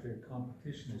was actually a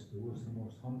competition as to who was the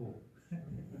most humble.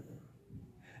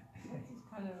 Which is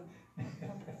kind of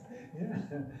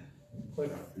Yeah,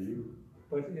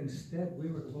 but instead we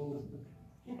were told,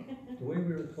 the way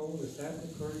we were told is that the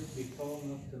courage to be tall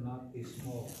enough to not be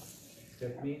small.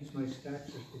 That means my stature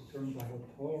is determined by how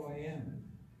tall I am,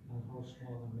 not how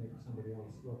small I make somebody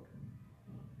else look.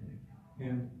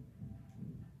 And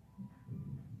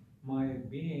my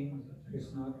being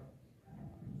is not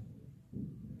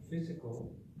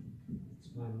physical, it's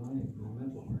my mind, my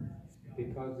mental.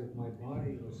 Because if my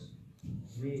body was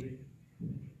me,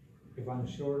 if I'm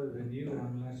shorter than you,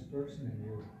 I'm less person than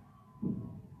you.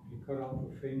 If you cut off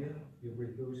a finger, you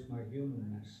reduce my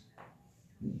humanness.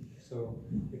 So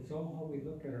it's all how we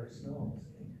look at ourselves.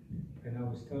 And I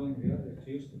was telling the others,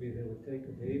 it used to be they would take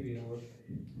a baby out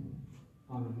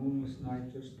on a moonless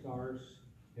night, just stars,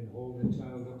 and hold the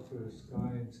child up to the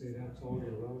sky and say, that's all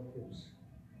your relatives.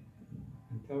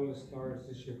 And tell the stars,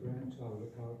 this is your grandchild,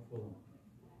 look out for them.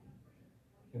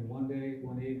 And one day,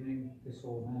 one evening, this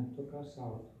old man took us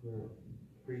out, we were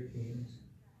pre-teens,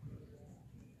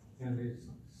 and he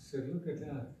said, look at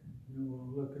that. You know,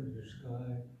 we'll look into the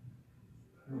sky.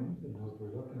 I don't know what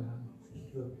we're looking at,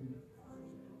 just looking.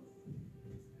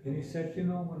 And he said, you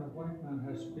know, when a white man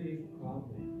has big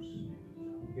problems,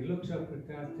 he looks up at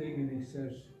that thing and he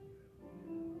says,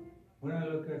 when I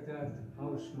look at that,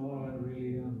 how small I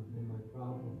really am in my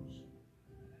problems,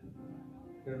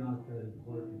 they're not that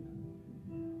important.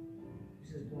 He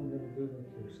says, don't ever do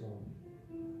that to yourself.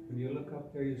 When you look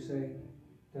up there, you say,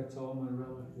 that's all my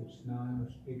relatives, now I'm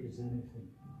as big as anything.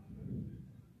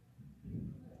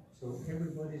 So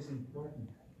everybody's important.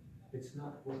 It's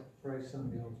not what price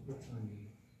somebody else puts on you.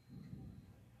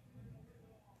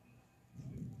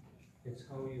 It's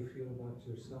how you feel about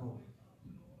yourself.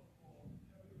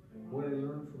 What I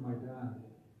learned from my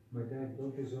dad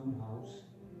built his own house.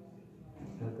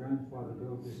 My grandfather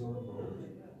built his own boat.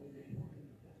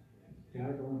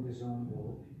 Dad owned his own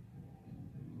boat.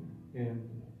 And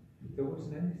there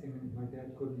wasn't anything that my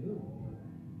dad couldn't do.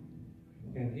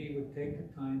 And he would take the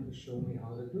time to show me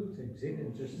how to do things. He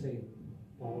didn't just say,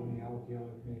 bawl me out, yell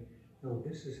at me. No,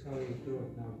 this is how you do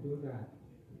it, now do that.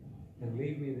 And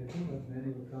leave me to do it. And then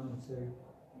he would come and say,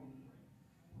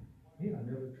 yeah, I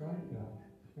never tried that.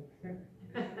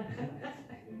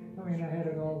 I mean, I had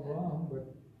it all wrong,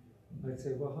 but I'd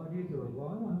say, well, how do you do it? Well,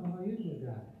 I don't know how you do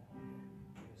that.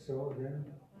 So then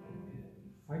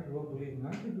I grew up believing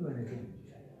I could do anything.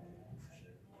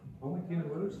 I went to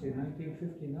university in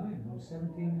 1959. I was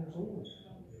 17 years old.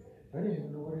 I didn't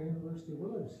even know what a university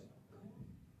was.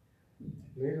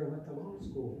 Later I went to law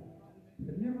school.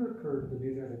 It never occurred to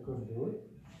me that I couldn't do it.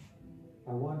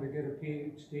 I wanted to get a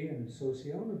PhD in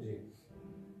sociology.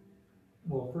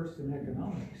 Well, first in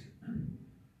economics.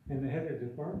 And the head of the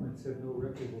department said, no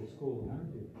reputable school will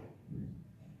have you.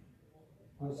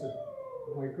 I said,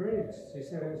 my grades? He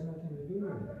said, it has nothing to do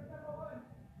with it.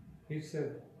 He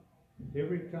said,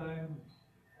 every time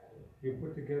you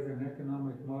put together an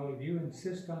economic model, you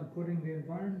insist on putting the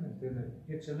environment in it.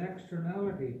 It's an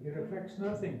externality. It affects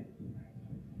nothing.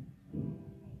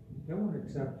 They won't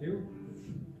accept you.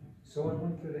 So I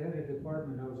went to the head of the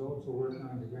department. I was also working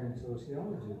on a degree in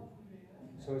sociology.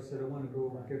 So I said, I want to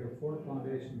go get a Ford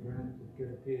Foundation grant to get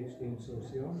a PhD in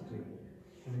sociology.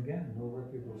 And again, no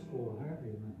reputable school will have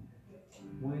you now.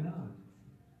 Why not?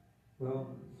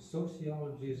 Well,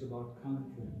 sociology is about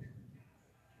conflict.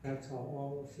 That's how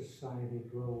all society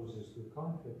grows, is through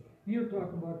conflict. And you're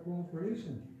talking about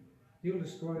cooperation. You'll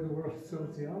destroy the world's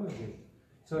sociology.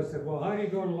 So I said, well, how do you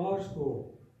go to law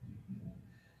school?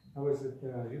 I was at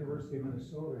the University of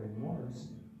Minnesota in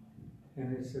Morrison.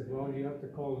 And they said, well, you have to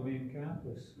call the main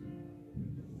campus.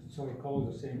 So I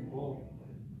called the St. Paul.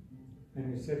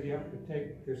 And he said, you have to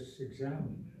take this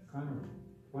exam, kind of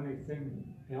funny thing,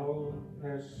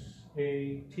 LSAT.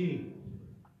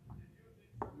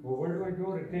 Well, where do I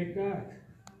go to take that?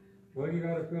 Well, you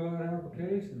got to fill out an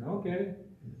application. Okay.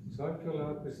 So I filled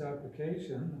out this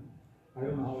application. I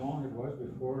don't know how long it was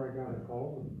before I got a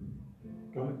call.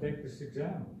 Come and take this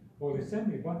exam. Well, they sent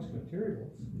me a bunch of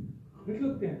materials. It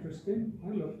looked interesting. I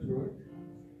looked through it.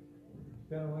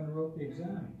 Then I went and wrote the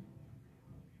exam.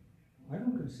 I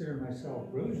don't consider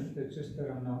myself brilliant. It's just that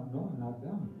I'm not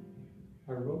dumb.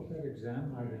 I wrote that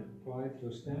exam. I applied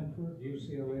to Stanford,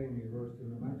 UCLA, and University of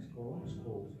New Mexico law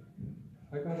schools.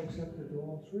 I got accepted to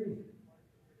all three.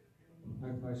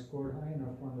 I scored high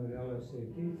enough on the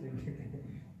LSAT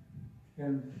thing.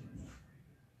 And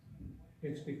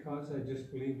it's because I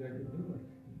just believed I could do it.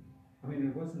 I mean,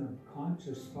 it wasn't a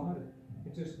conscious thought.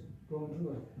 It just go and do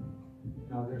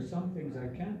it. Now, there's some things I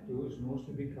can't do, is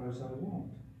mostly because I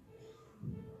won't.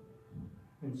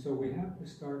 And so we have to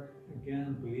start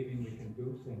again believing we can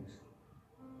do things.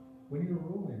 When you're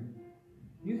rowing,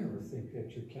 you never think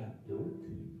that you can't do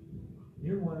it.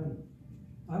 You're wondering,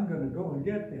 I'm going to go and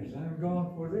get this. I'm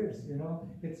going for this, you know.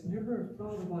 It's never a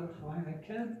thought about how I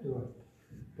can't do it.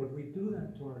 But we do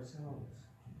that to ourselves.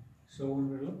 So when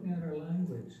we're looking at our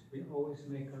language, we always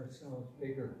make ourselves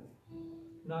bigger,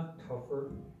 not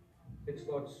tougher. It's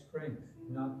about strength,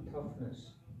 not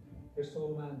toughness. This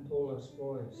old man told us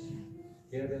boys,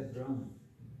 he had that drum.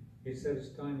 He said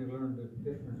it's time you learn the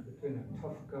difference between a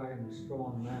tough guy and a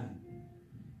strong man.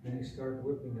 And he started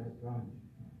whipping that drum.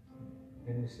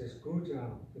 And he says, good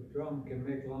job, the drum can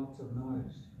make lots of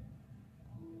noise.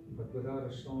 But without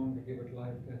a song to give it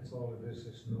life, that's all it is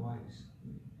noise.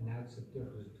 And that's the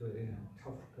difference between a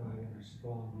tough guy and a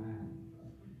strong man.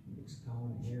 It's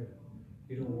down here.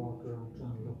 You don't walk around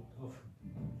trying to look tough,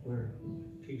 wear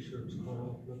t-shirts cut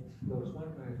off. There was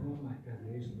one guy at home like that, and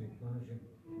they used to make fun of him.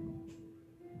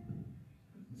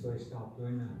 So I stopped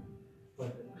doing that.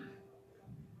 But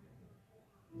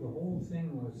the whole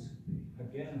thing was,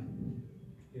 again,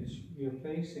 it's you're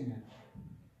facing it,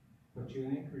 but you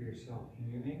anchor yourself.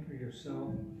 And you anchor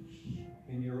yourself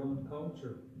in your own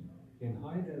culture. In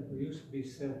Haida, it used to be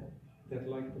said that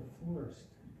like the forest,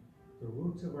 the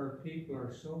roots of our people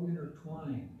are so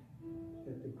intertwined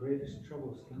that the greatest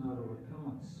troubles cannot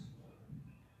overcome us.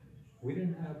 We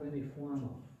didn't have any form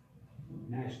of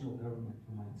national government,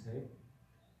 you might say.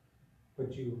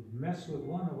 But you mess with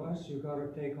one of us, you got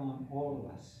to take on all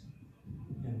of us.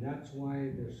 And that's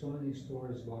why there's so many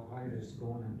stories about Haidas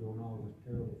going and doing all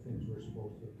the terrible things we're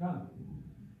supposed to have done.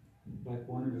 Like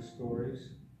one of the stories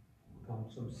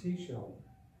comes from Seashell,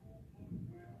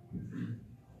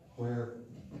 where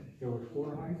there were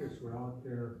 4 hikers were out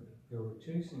there. They were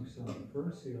chasing some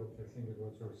fur seals, I think it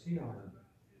was, or sea otter.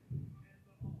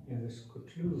 In this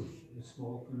canoe, this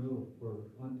small canoe, were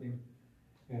hunting,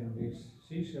 and these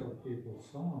seashell people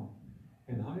saw them.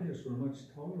 And hikers were much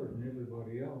taller than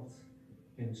everybody else.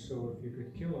 And so if you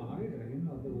could kill a Haida, you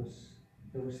know,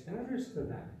 there was status to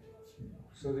that.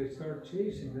 So they started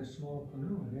chasing this small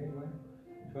canoe, and they went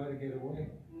try to get away.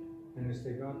 And as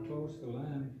they got close to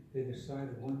land, they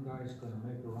decided one guy's going to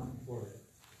make a run for it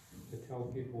to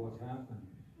tell people what happened.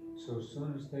 So as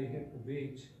soon as they hit the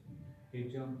beach, he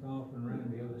jumped off and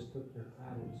ran. The others took their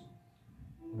paddles,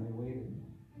 and they waited.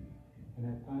 And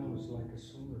that paddle was like a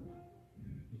sword.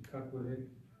 He cut with it.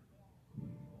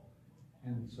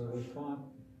 And so they fought.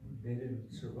 They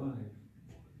didn't survive.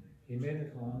 He made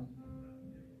it home,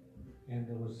 and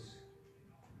there was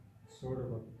sort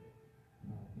of a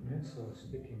peninsula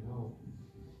sticking out.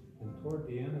 And toward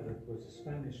the end of it was a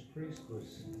Spanish priest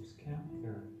was camped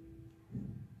there.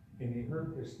 And he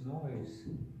heard this noise.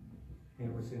 And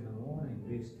it was in the morning.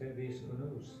 These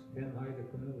canoes, 10 Haida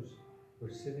canoes,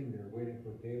 were sitting there waiting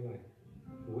for daylight.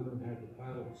 The women had the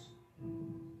paddles.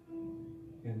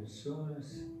 And as soon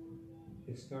as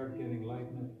it started getting light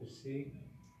enough to see,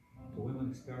 the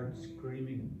women started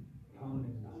screaming,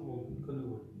 pounding the whole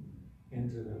canoe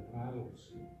into their paddles.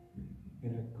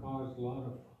 And it caused a lot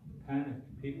of panic,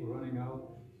 people running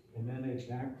out, and then they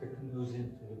backed the canoes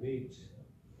into the beach.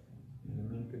 And the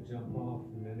men could jump off,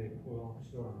 and then they pull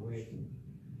offshore and wait.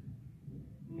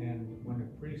 And when the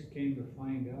priest came to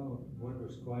find out what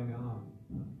was going on,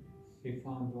 he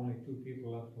found only 2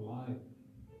 people left alive.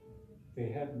 They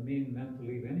hadn't meant to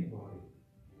leave anybody,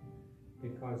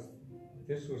 because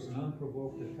this was an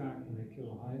unprovoked attack and they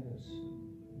killed Haidas.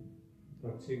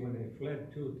 But see, when they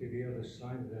fled to the other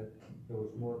side of that, there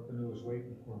was more canoes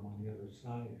waiting for them on the other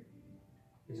side.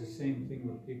 It's the same thing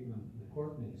with people in the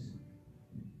Courtneys.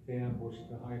 They ambushed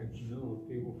the Haida canoe with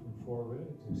people from 4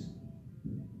 villages.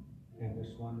 And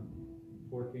this one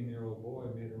 14-year-old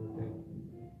boy made a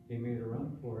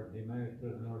run for it. He made it to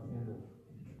the north end of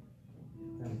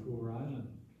Vancouver Island.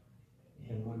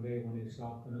 And one day when he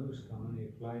saw canoes coming, he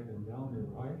flagged them down. They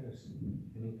were Haidas,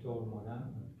 and he told them what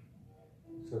happened.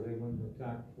 So they went and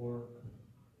attacked four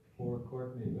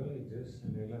Courtney villages,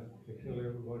 and they left to kill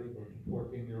everybody but the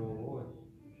 14-year-old boy.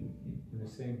 And the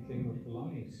same thing with the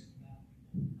Lunnies.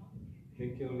 They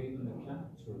killed even the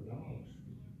cats or dogs.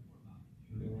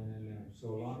 And they went in there. So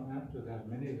long after that,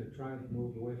 many of the tribes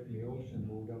moved away from the ocean,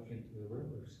 moved up into the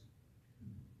rivers.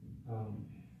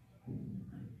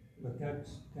 But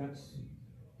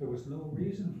there was no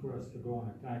reason for us to go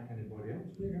and attack anybody else.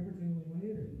 We had everything we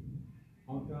needed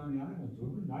out there on the islands. We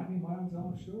were 90 miles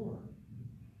offshore.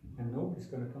 And nobody's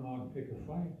going to come out and pick a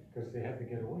fight because they had to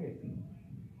get away.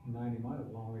 90 miles,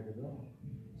 a long way to go.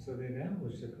 So they'd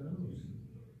ambush the canoes.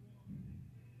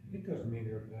 It doesn't mean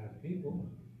they're bad people.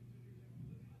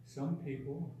 Some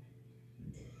people,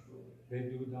 they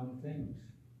do dumb things.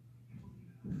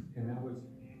 And that was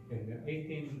in the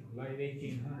late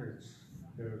 1800s.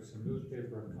 There were some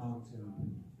newspaper accounts in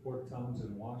Fort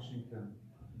Townsend, Washington,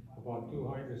 about 2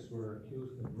 Haidas were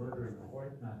accused of murdering a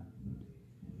white man.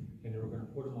 And they were going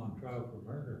to put him on trial for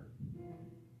murder.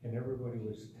 And everybody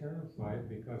was terrified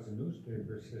because the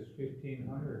newspaper says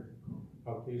 1,500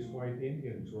 of these white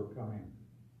Indians were coming.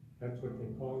 That's what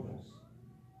they called us,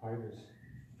 Haidas,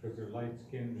 because they're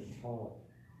light-skinned and tall,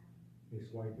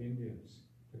 these white Indians.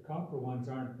 The copper ones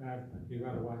aren't bad, but you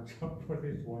gotta watch out for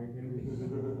these white Indians.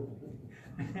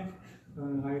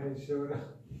 When Haida showed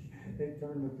up, they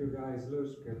turned the 2 guys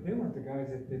loose because they weren't the guys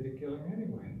that did the killing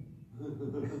anyway.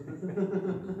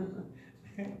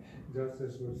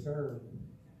 Justice was served.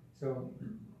 So,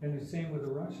 and the same with the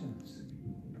Russians.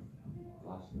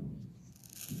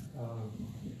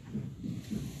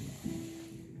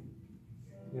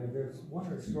 Yeah, there's one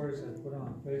of the stories I put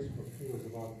on Facebook too was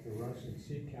about the Russian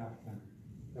sea captain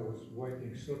that was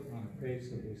wiping soot on the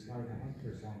face of these Haida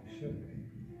hunters on the ship.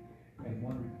 And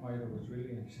one Haida was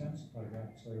really incensed by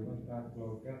that, so he went back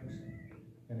below decks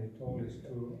and he told his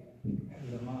 2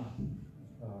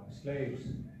 slaves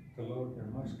to load their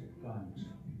musket guns.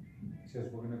 He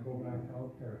says, we're going to go back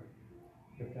out there.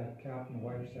 If that captain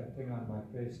wipes that thing on my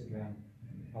face again,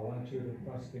 I want you to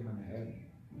bust him in the head.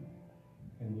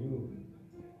 And you,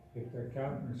 if the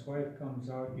captain's wife comes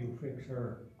out, you fix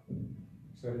her.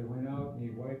 So they went out and he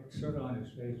wiped soot on his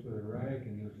face with a rag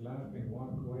and he was laughing,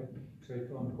 walked away. So they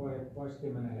told him, quiet, bust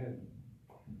him in the head.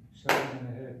 Shot him in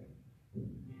the head.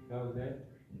 That was it.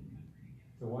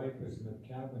 The wife was in the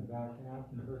cabin back out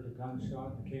and heard the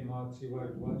gunshot and came out to see what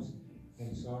it was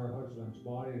and saw her husband's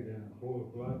body in a pool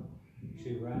of blood.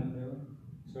 She ran to him.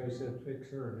 So he said,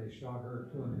 fix her. And they shot her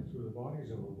too and they threw the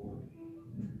bodies overboard.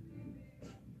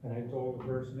 And I told the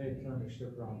person, hey, turn the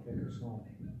ship around, take us home.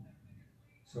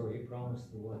 So he promised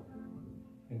to work.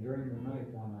 And during the night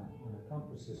on a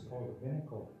compass is called a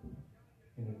binnacle.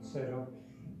 And it's set up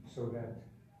so that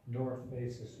north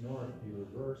faces north, you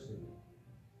reverse it.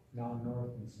 Now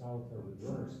north and south are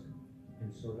reversed.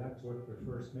 And so that's what the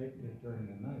first mate did during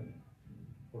the night.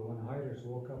 But when Haidas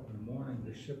woke up in the morning,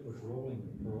 the ship was rolling,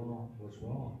 was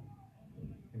wrong.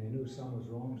 And they knew something was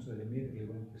wrong, so they immediately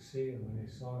went to sea. And when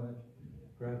they saw that,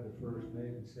 grabbed the first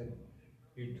mate and said,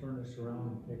 you turn us around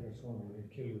and take us home, we're going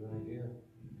to kill you right here.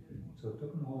 So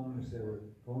took him home. As they were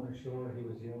going ashore, he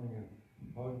was yelling,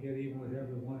 I'll get even with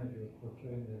every one of you for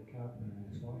killing the captain and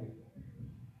his wife.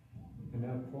 And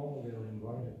that fall, they were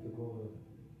invited to go to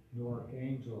New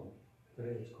Archangel.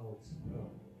 Today it's called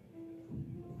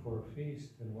for a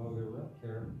feast. And while they were up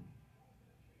there,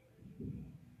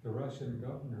 the Russian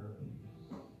governor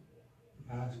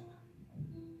asked,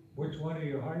 which one of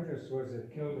you Haidas was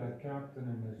it killed that captain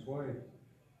and his wife?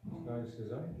 The guy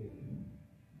says, I did.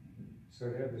 So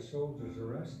they had the soldiers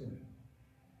arrest him.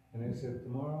 And they said,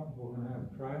 tomorrow we're going to have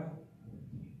a trial.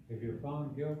 If you're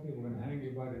found guilty, we're going to hang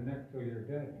you by the neck till you're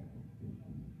dead.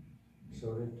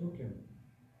 So they took him.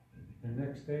 The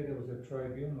next day there was a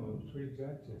tribunal of 3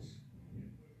 judges.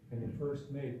 And the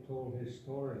first mate told his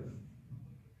story.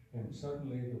 And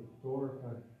suddenly the door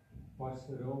got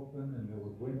busted open and the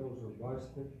windows were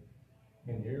busted.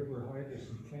 And here were Haidas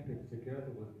enchanted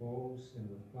together with bows and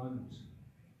with guns.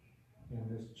 And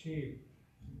this chief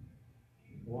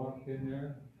walked in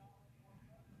there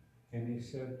and he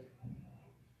said,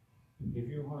 if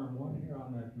you harm one hair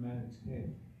on that man's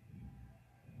head,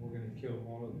 we're going to kill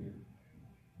all of you.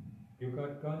 You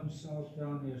got guns out there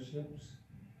on your ships,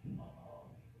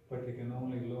 but they can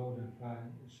only load and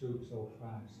shoot so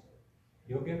fast.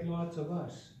 You'll get lots of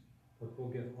us, but we'll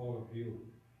get all of you.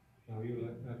 Now you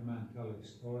let that man tell his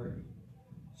story.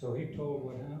 So he told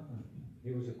what happened.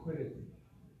 He was acquitted.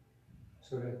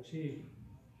 So that chief,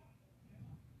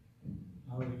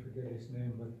 I always forget his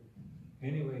name, but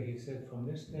anyway, he said, from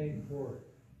this day forth,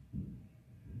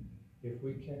 if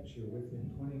we catch you within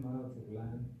 20 miles of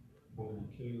land, we're going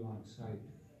to kill you on sight.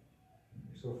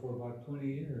 So for about 20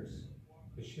 years,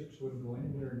 the ships wouldn't go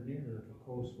anywhere near the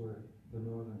coast where the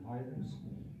northern Haidas,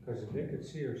 because if they could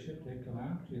see your ship, they'd come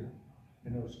after you.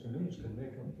 And those canoes could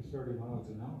make up to 30 miles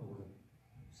an hour with a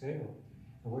sail.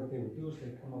 And what they would do is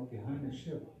they'd come up behind the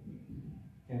ship.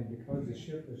 And because the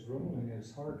ship is rolling,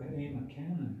 it's hard to aim a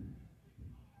cannon.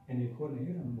 And you couldn't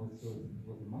hit them with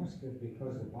the musket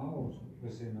because the bows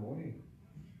was in the way.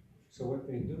 So what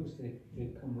they do is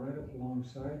they'd come right up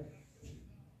alongside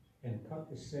and cut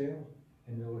the sail,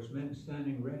 and there was men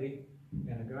standing ready,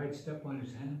 and a guy'd step on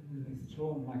his hand and they'd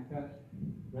throw him like that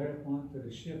right up onto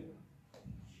the ship.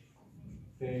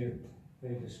 They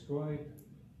destroyed,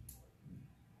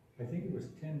 I think it was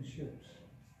 10 ships,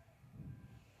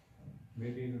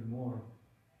 maybe even more.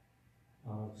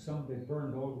 Some they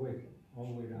burned all the way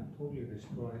down, totally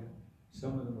destroyed.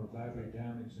 Some of them were badly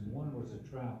damaged, and one was a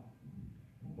trap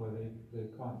where they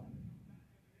caught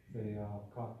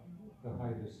the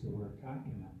Haidas that were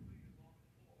attacking them.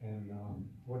 And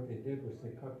what they did was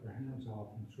they cut their hands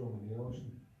off and threw them in the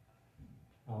ocean.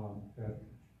 That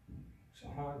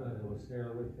Haida that was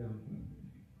there with them,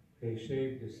 they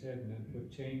shaved his head and then put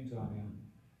chains on him,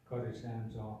 cut his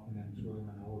hands off, and then threw him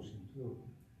in the ocean too.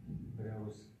 But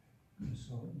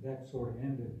that sort of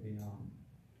ended the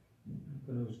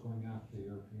canoes going after the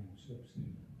European ships.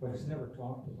 But it's never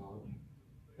talked about.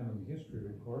 I mean, history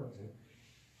records it.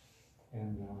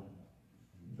 And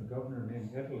the governor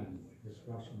named Edlin, this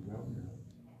Russian governor,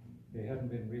 they hadn't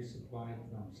been resupplied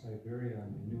from Siberia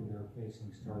and they knew they were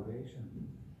facing starvation.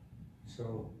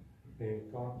 So they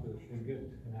talked to the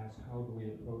frigate and asked, how do we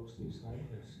approach these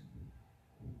Haidas?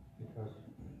 Because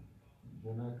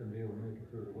we're not going to be able to make it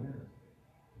through the winter.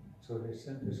 So they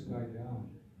sent this guy down.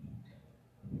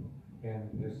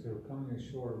 And as they were coming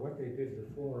ashore, what they did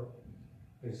before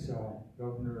is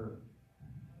Governor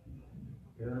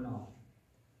Baronoff,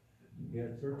 he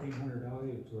had 1,300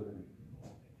 Aleuts with him.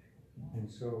 And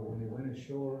so when they went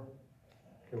ashore,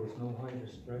 there was no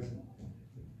Haidas present.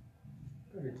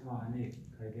 Very tiny,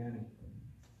 Kaigani.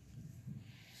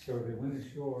 So they went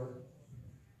ashore,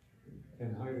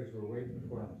 and Haidas were waiting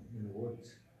for them in the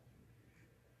woods.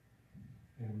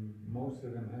 And most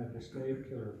of them had the slave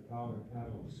killer power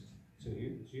paddles. So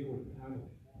you would paddle,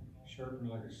 sharpened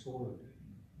like a sword.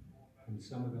 And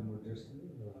some of them were just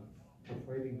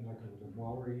fighting like it was a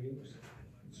maul use,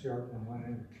 sharp on one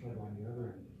end, club on the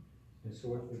other end. And so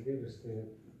what they did is they had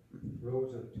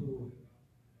rows of 2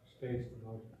 spaced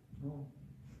about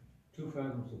 2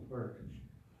 fathoms apart.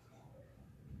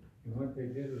 And what they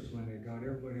did was when they got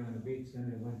everybody on the beach, then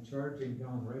they went charging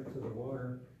down right to the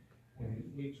water, and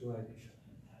each like,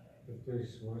 if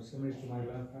there's somebody to my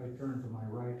left, I turn to my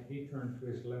right, he turned to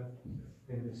his left,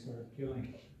 and they started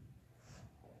killing.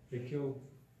 They killed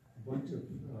a bunch of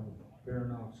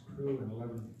Baronoff's crew and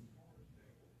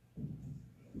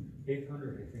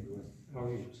 800 I think it was,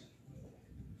 Aleuts.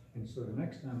 And so the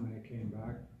next time when they came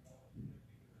back,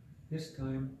 this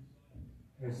time,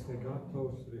 as they got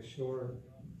close to the shore,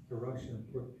 the Russians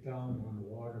put down on the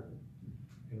water.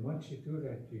 And once you do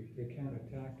that, they can't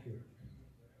attack you.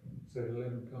 So they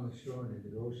let them come ashore and they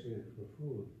negotiated for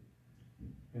food.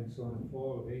 And so in the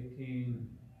fall of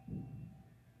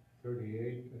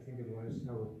 1838, I think it was,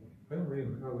 I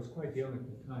was quite young at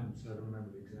the time, so I don't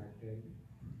remember the exact date.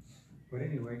 But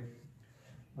anyway,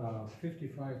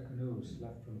 55 canoes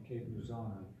left from Cape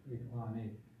Luzon or Cape Lani,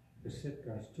 to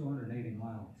Sitka is 280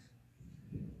 miles.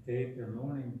 They ate their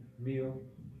morning meal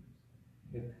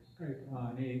at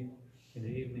Kaitani and the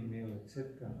evening meal at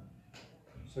Sitka.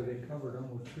 So they covered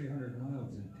almost 300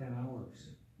 miles in 10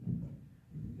 hours.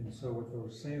 And so with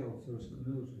those sails, those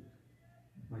canoes,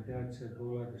 my dad said, go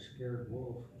like a scared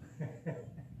wolf.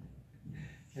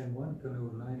 And one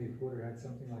canoe, 90-footer, had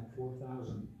something like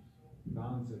 4,000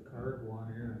 pounds of cargo on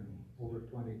here and over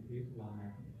 20 people on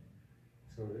it.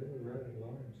 So they were rather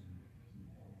large.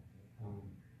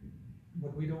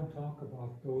 But we don't talk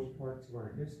about those parts of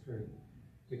our history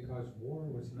because war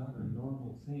was not a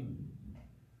normal thing.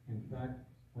 In fact,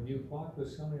 when you fought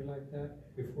with somebody like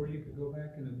that, before you could go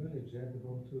back in the village, you had to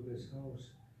go through this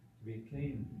house to be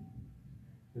cleaned,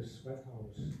 this sweat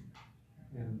house.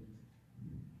 And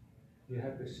you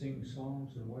had to sing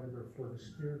songs and whatever for the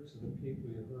spirits of the people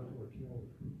you heard were killed.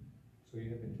 So you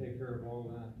had to take care of all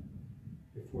that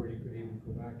before you could even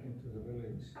go back into the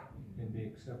village and be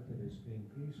accepted as being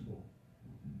peaceful.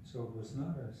 So it was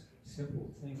not a simple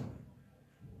thing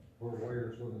where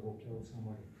warriors were going to go kill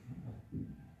somebody.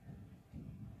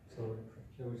 So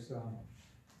there was the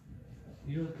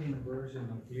European version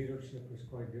of leadership was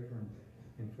quite different.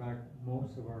 In fact,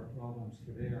 most of our problems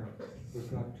today are we've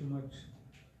got too much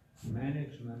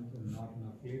management and not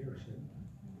enough leadership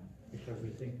because we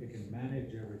think they can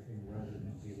manage everything rather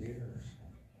than be leaders.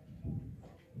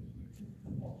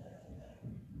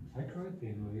 I tried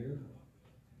being a leader,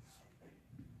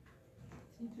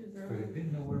 but I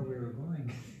didn't know where we were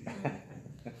going.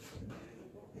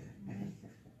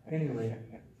 Anyway,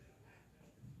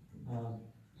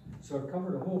 so I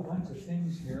covered a whole bunch of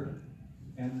things here,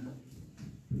 and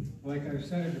like I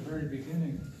said at the very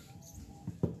beginning,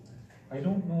 I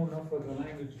don't know enough of the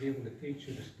language to be able to teach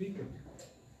you to speak it.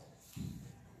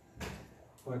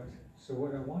 But, so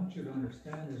what I want you to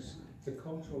understand is the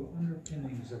cultural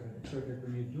underpinnings of it, so that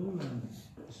when you do learn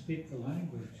to speak the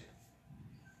language,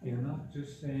 you're not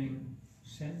just saying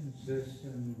sentences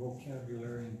and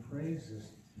vocabulary and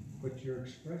phrases, but you're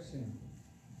expressing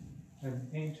an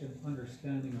ancient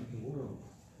understanding of the world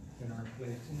and our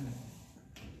place in it.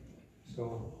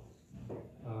 So,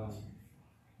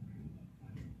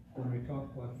 when we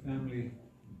talk about family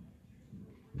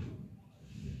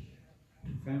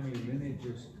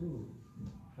lineages too,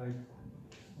 like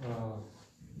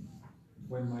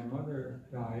when my mother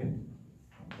died,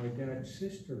 my dad's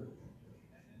sister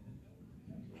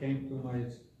came to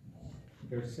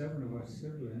there's 7 of us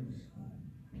siblings,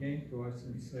 came to us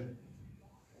and said,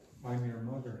 I'm your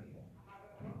mother.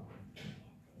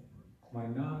 My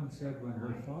nan said when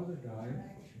her father died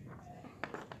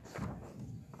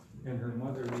and her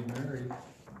mother remarried,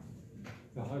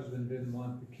 the husband didn't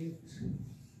want the kids.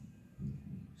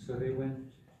 So they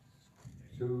went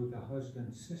to the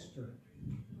husband's sister.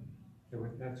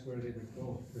 That's where they would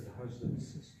go, to the husband's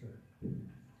sister.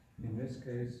 In this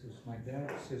case, it was my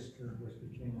dad's sister, which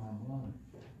became our mom.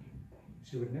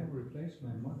 She would never replace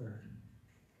my mother,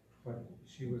 but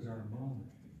she was our mom.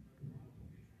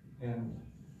 And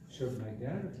should my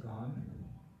dad have gone,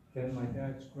 then my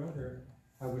dad's brother,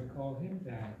 I would call him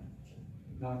dad,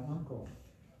 not uncle.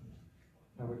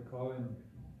 I would call him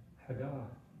Haida.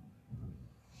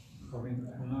 I mean,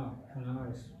 Hana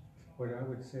is what I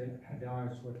would say. Haida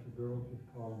is what the girls would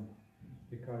call him,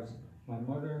 because my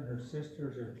mother and her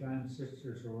sisters, her clan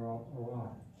sisters, were all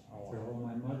Awa. They were all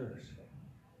my mothers.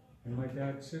 And my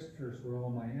dad's sisters were all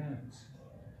my aunts.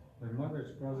 My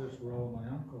mother's brothers were all my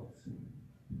uncles.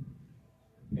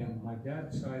 And my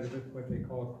dad's side of it, what they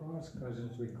call cross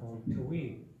cousins, we call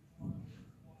Tui.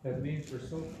 That means we're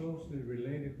so closely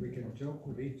related we can joke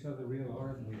with each other real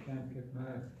hard and we can't get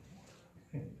mad.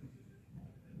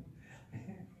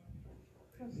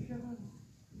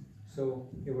 So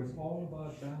it was all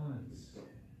about balance,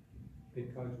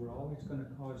 because we're always going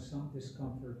to cause some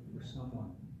discomfort for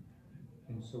someone.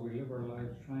 And so we live our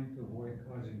lives trying to avoid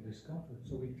causing discomfort.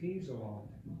 So we tease a lot.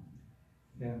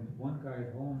 And one guy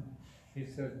at home, he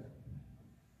said,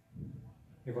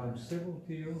 if I'm civil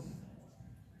to you,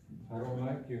 I don't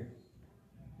like you.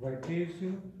 If I tease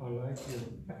you, I like you.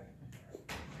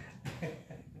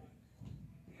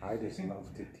 I just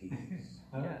love to tease.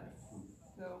 Huh? Yes,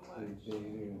 so much.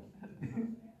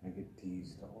 I get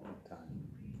teased all the time.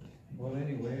 Well,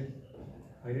 anyway,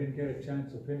 I didn't get a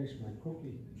chance to finish my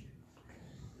cookie.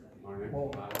 Our next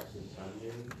class is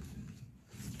Sunday.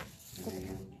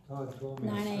 Todd told me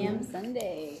 9 a.m.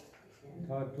 Sunday.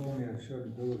 Todd told me I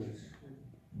shouldn't do this.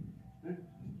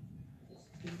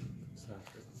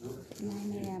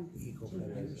 9 a.m.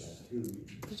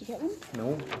 Did you get one? No,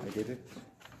 I did it.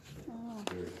 Oh,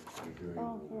 You're doing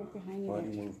oh, right behind you. Body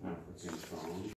there. movement. African song.